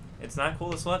cool. It's not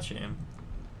cool to slut shame.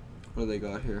 What do they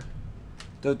got here?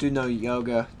 Don't do no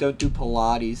yoga. Don't do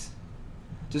Pilates.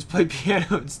 Just play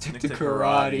piano and stick to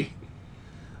karate.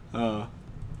 Oh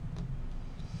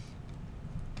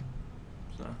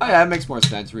yeah, that makes more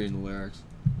sense reading the lyrics.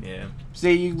 Yeah.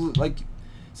 See,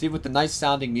 with the nice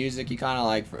sounding music, you kind of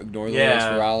like ignore the lyrics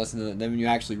for a while, listen to it. Then when you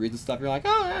actually read the stuff, you're like,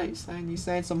 oh yeah, he's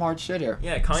saying some hard shit here.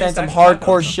 Yeah, Kanye's saying some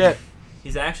hardcore shit.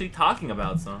 He's actually talking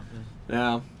about something.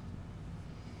 Yeah.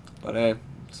 But hey,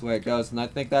 that's the way it goes, and I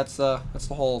think that's the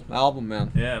whole album,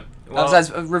 man. Yeah. Well, that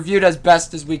was as reviewed as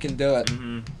best as we can do it.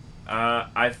 Mm-hmm.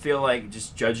 I feel like,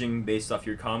 just judging based off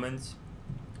your comments,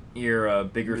 you're a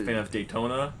bigger fan of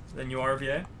Daytona than you are of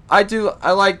Ye? I do.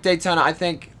 I like Daytona.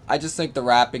 I just think the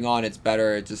rapping on it's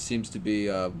better. It just seems to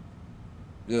be. I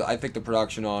think the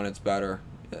production on it's better.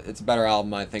 It's a better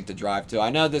album, I think, to drive to. I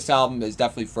know this album is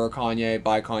definitely for Kanye,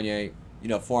 by Kanye,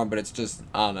 for him, but it's just,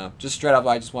 I don't know, just straight up.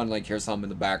 I just want to hear something in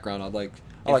the background.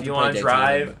 If you want to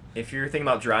drive, if you're thinking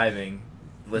about driving,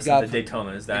 listen to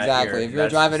Daytona. Is that exactly? If you're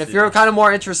driving, if you're kind of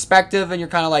more introspective and you're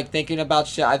kind of like thinking about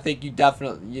shit, I think you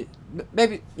definitely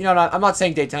maybe I'm not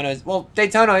saying Daytona is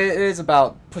Daytona is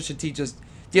about Pusha T just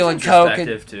dealing coke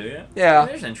and too, yeah.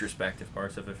 There's introspective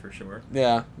parts of it for sure.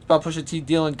 Yeah, it's about Pusha T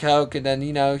dealing coke, and then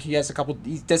he has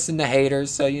he's dissing the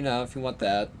haters. So if you want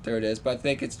that, there it is. But I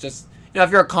think it's just if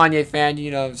you're a Kanye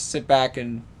fan, sit back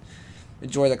and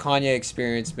enjoy the Kanye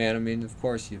experience, man. I mean, of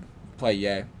course you play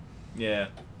Ye. Yeah.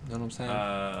 You know what I'm saying?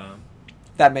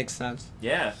 That makes sense.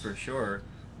 Yeah, for sure.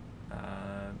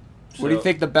 What do you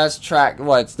think the best track?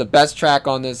 What's the best track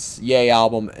on this Ye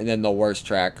album, and then the worst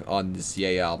track on this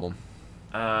Ye album?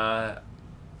 Like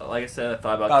I said, I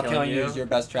thought about Killing You. Is your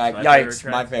best track.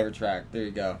 Yikes, my favorite track. There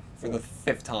you go. For the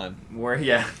 5th time.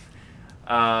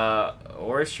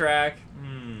 Worst track?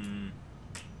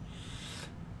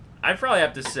 I'd probably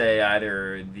have to say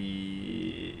either the...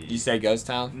 You say Ghost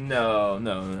Town? No.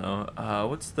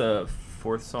 What's the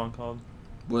 4th song called?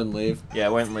 Wouldn't Leave. Yeah,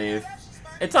 Wouldn't Leave.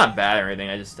 It's not bad or anything.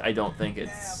 I don't think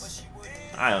it's...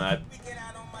 I don't know.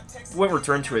 I wouldn't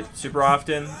return to it super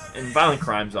often. And Violent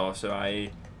Crimes also.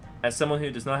 As someone who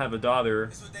does not have a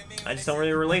daughter, I just don't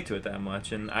really relate to it that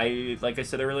much. And like I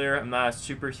said earlier, I'm not a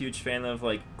super huge fan of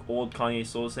old Kanye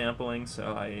soul sampling,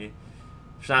 so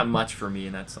there's not much for me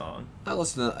in that song. I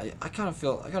listen to. I kind of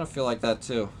feel like that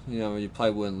too. When you play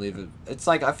Wouldn't Leave It, it's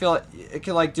like I feel like it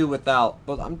can do without.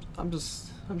 But I'm just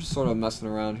sort of messing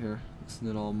around here,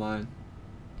 listening to all mine.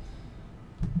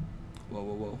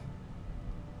 Whoa.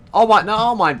 All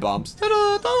mine bumps. Yeah,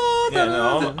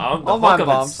 no, all mine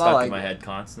bumps. Stuck in my head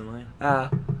constantly.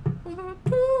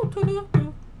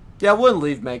 Yeah, Wouldn't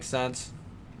Leave makes sense.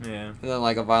 Yeah. And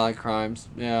then a Violent Crimes.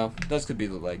 Yeah, those could be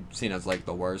seen as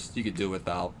the worst. You could do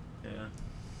without. Yeah.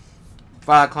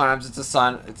 Violent Crimes. It's a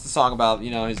song about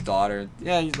his daughter.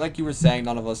 Yeah, like you were saying,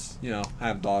 none of us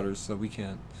have daughters, so we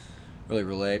can't really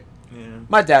relate. Yeah.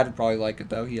 My dad would probably like it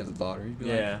though. He has a daughter. He'd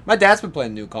be my dad's been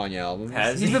playing the new Kanye album.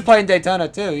 He's been playing Daytona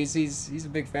too. He's a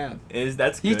big fan.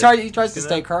 That's good. He tries to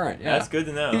stay current. Yeah. That's good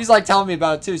to know. He was telling me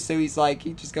about it too. So he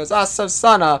just goes, so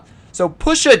son, so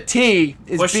Pusha T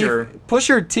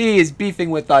is beefing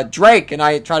with Drake, and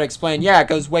I try to explain. Yeah, it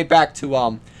goes way back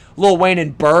to Lil Wayne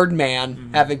and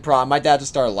Birdman having problem. My dad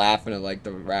just started laughing at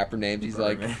the rapper names. He's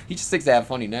Birdman. He just thinks they have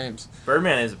funny names.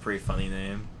 Birdman is a pretty funny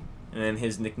name. And then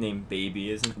his nickname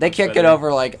Baby isn't. They can't get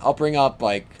over I'll bring up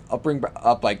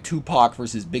Tupac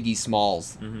versus Biggie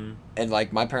Smalls, and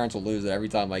my parents will lose it every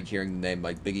time hearing the name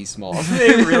Biggie Smalls.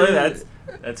 Really, that's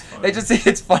funny. They just think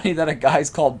it's funny that a guy's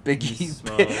called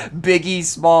Biggie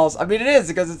Smalls. I mean, it is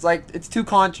because it's two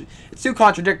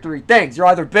contradictory things. You're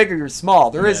either big or you're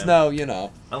small. There is no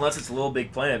unless it's Little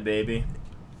Big Planet, baby.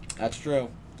 That's true.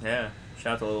 Yeah,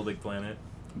 shout out to Little Big Planet.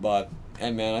 But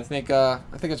hey, man, I think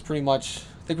it's pretty much.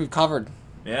 I think we've covered.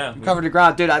 Yeah. We covered the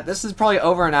ground. Dude, this is probably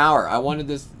over an hour. I wanted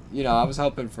this, I was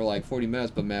hoping for 40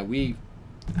 minutes, but man,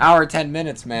 hour 10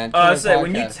 minutes, man. I was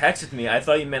when you texted me, I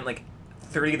thought you meant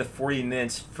 30 to 40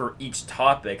 minutes for each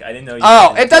topic. I didn't know you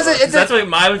it doesn't. That's what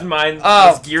my mind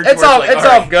was geared towards. It's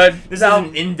all good. This is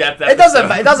an in-depth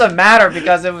episode. It doesn't matter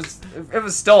because it was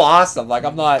still awesome.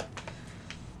 I'm not.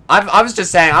 I was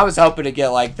just saying I was hoping to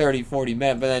get 30, 40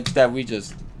 minutes, but then instead we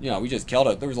just we just killed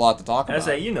it. There was a lot to talk I about.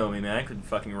 say, you know me, man. I could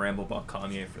fucking ramble about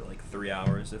Kanye for like 3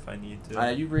 hours if I need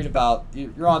to. You read about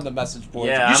you're on the message board.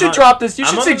 Yeah, you should drop this. You I'm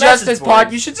should on the suggest message this pod.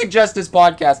 boards. You should suggest this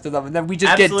podcast to them, and then we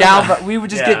just Absolutely get down. not. We would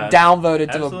just Yeah. get downvoted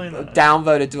Absolutely to not.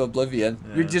 downvoted to oblivion.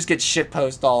 Yeah. We'd just get shit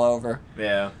post all over.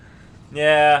 Yeah.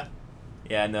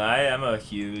 No, I'm a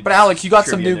huge. But Alex, you got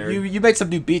some new. trivia nerd. You make some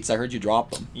new beats. I heard you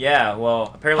drop them. Yeah,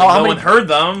 well, apparently How no many- one heard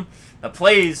them. The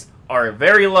plays are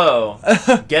very low.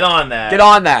 Get on that. Get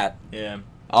on that. Yeah.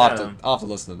 I'll have Um, to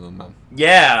listen to them, man.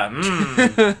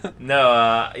 Yeah.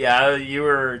 No. Yeah. You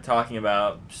were talking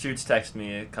about. Shoots texted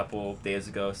me a couple days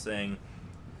ago saying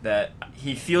that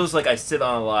he feels like I sit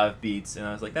on a lot of beats, and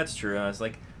I was like, that's true. And I was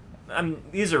like,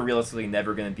 these are realistically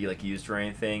never going to be like used for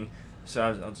anything, so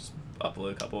I'll just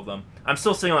upload a couple of them. I'm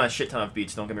still sitting on a shit ton of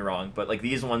beats. Don't get me wrong, but like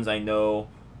these ones, I know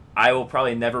I will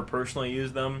probably never personally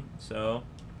use them. So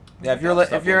Yeah, if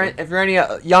you're any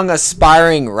young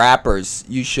aspiring rappers,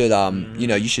 you should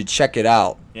you should check it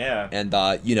out yeah, and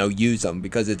use them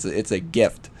because it's a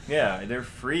gift yeah, they're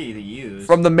free to use.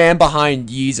 from the man behind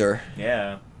Yeezer.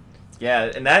 Yeah,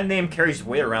 and that name carries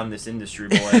weight around this industry,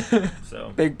 boy.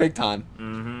 So big time.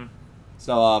 Mm-hmm.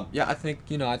 So I think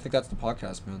that's the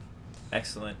podcast, man.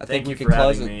 Excellent. I Thank think we you can for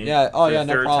close having it. me. Yeah. Oh for yeah, the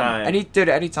no third problem. time.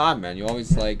 Anytime, man. You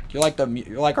always you're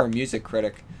like our music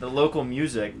critic, The local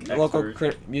music expert, local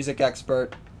music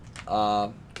expert.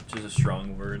 which is a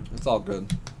strong word. It's all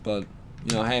good, but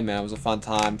hey man, it was a fun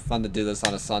to do this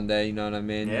on a Sunday. You know what I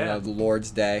mean? Yeah. The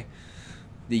Lord's Day,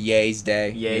 the Ye's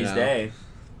Day. Ye's Day.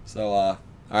 So all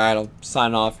right, I'll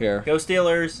sign off here. Go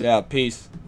Steelers. Yeah, peace.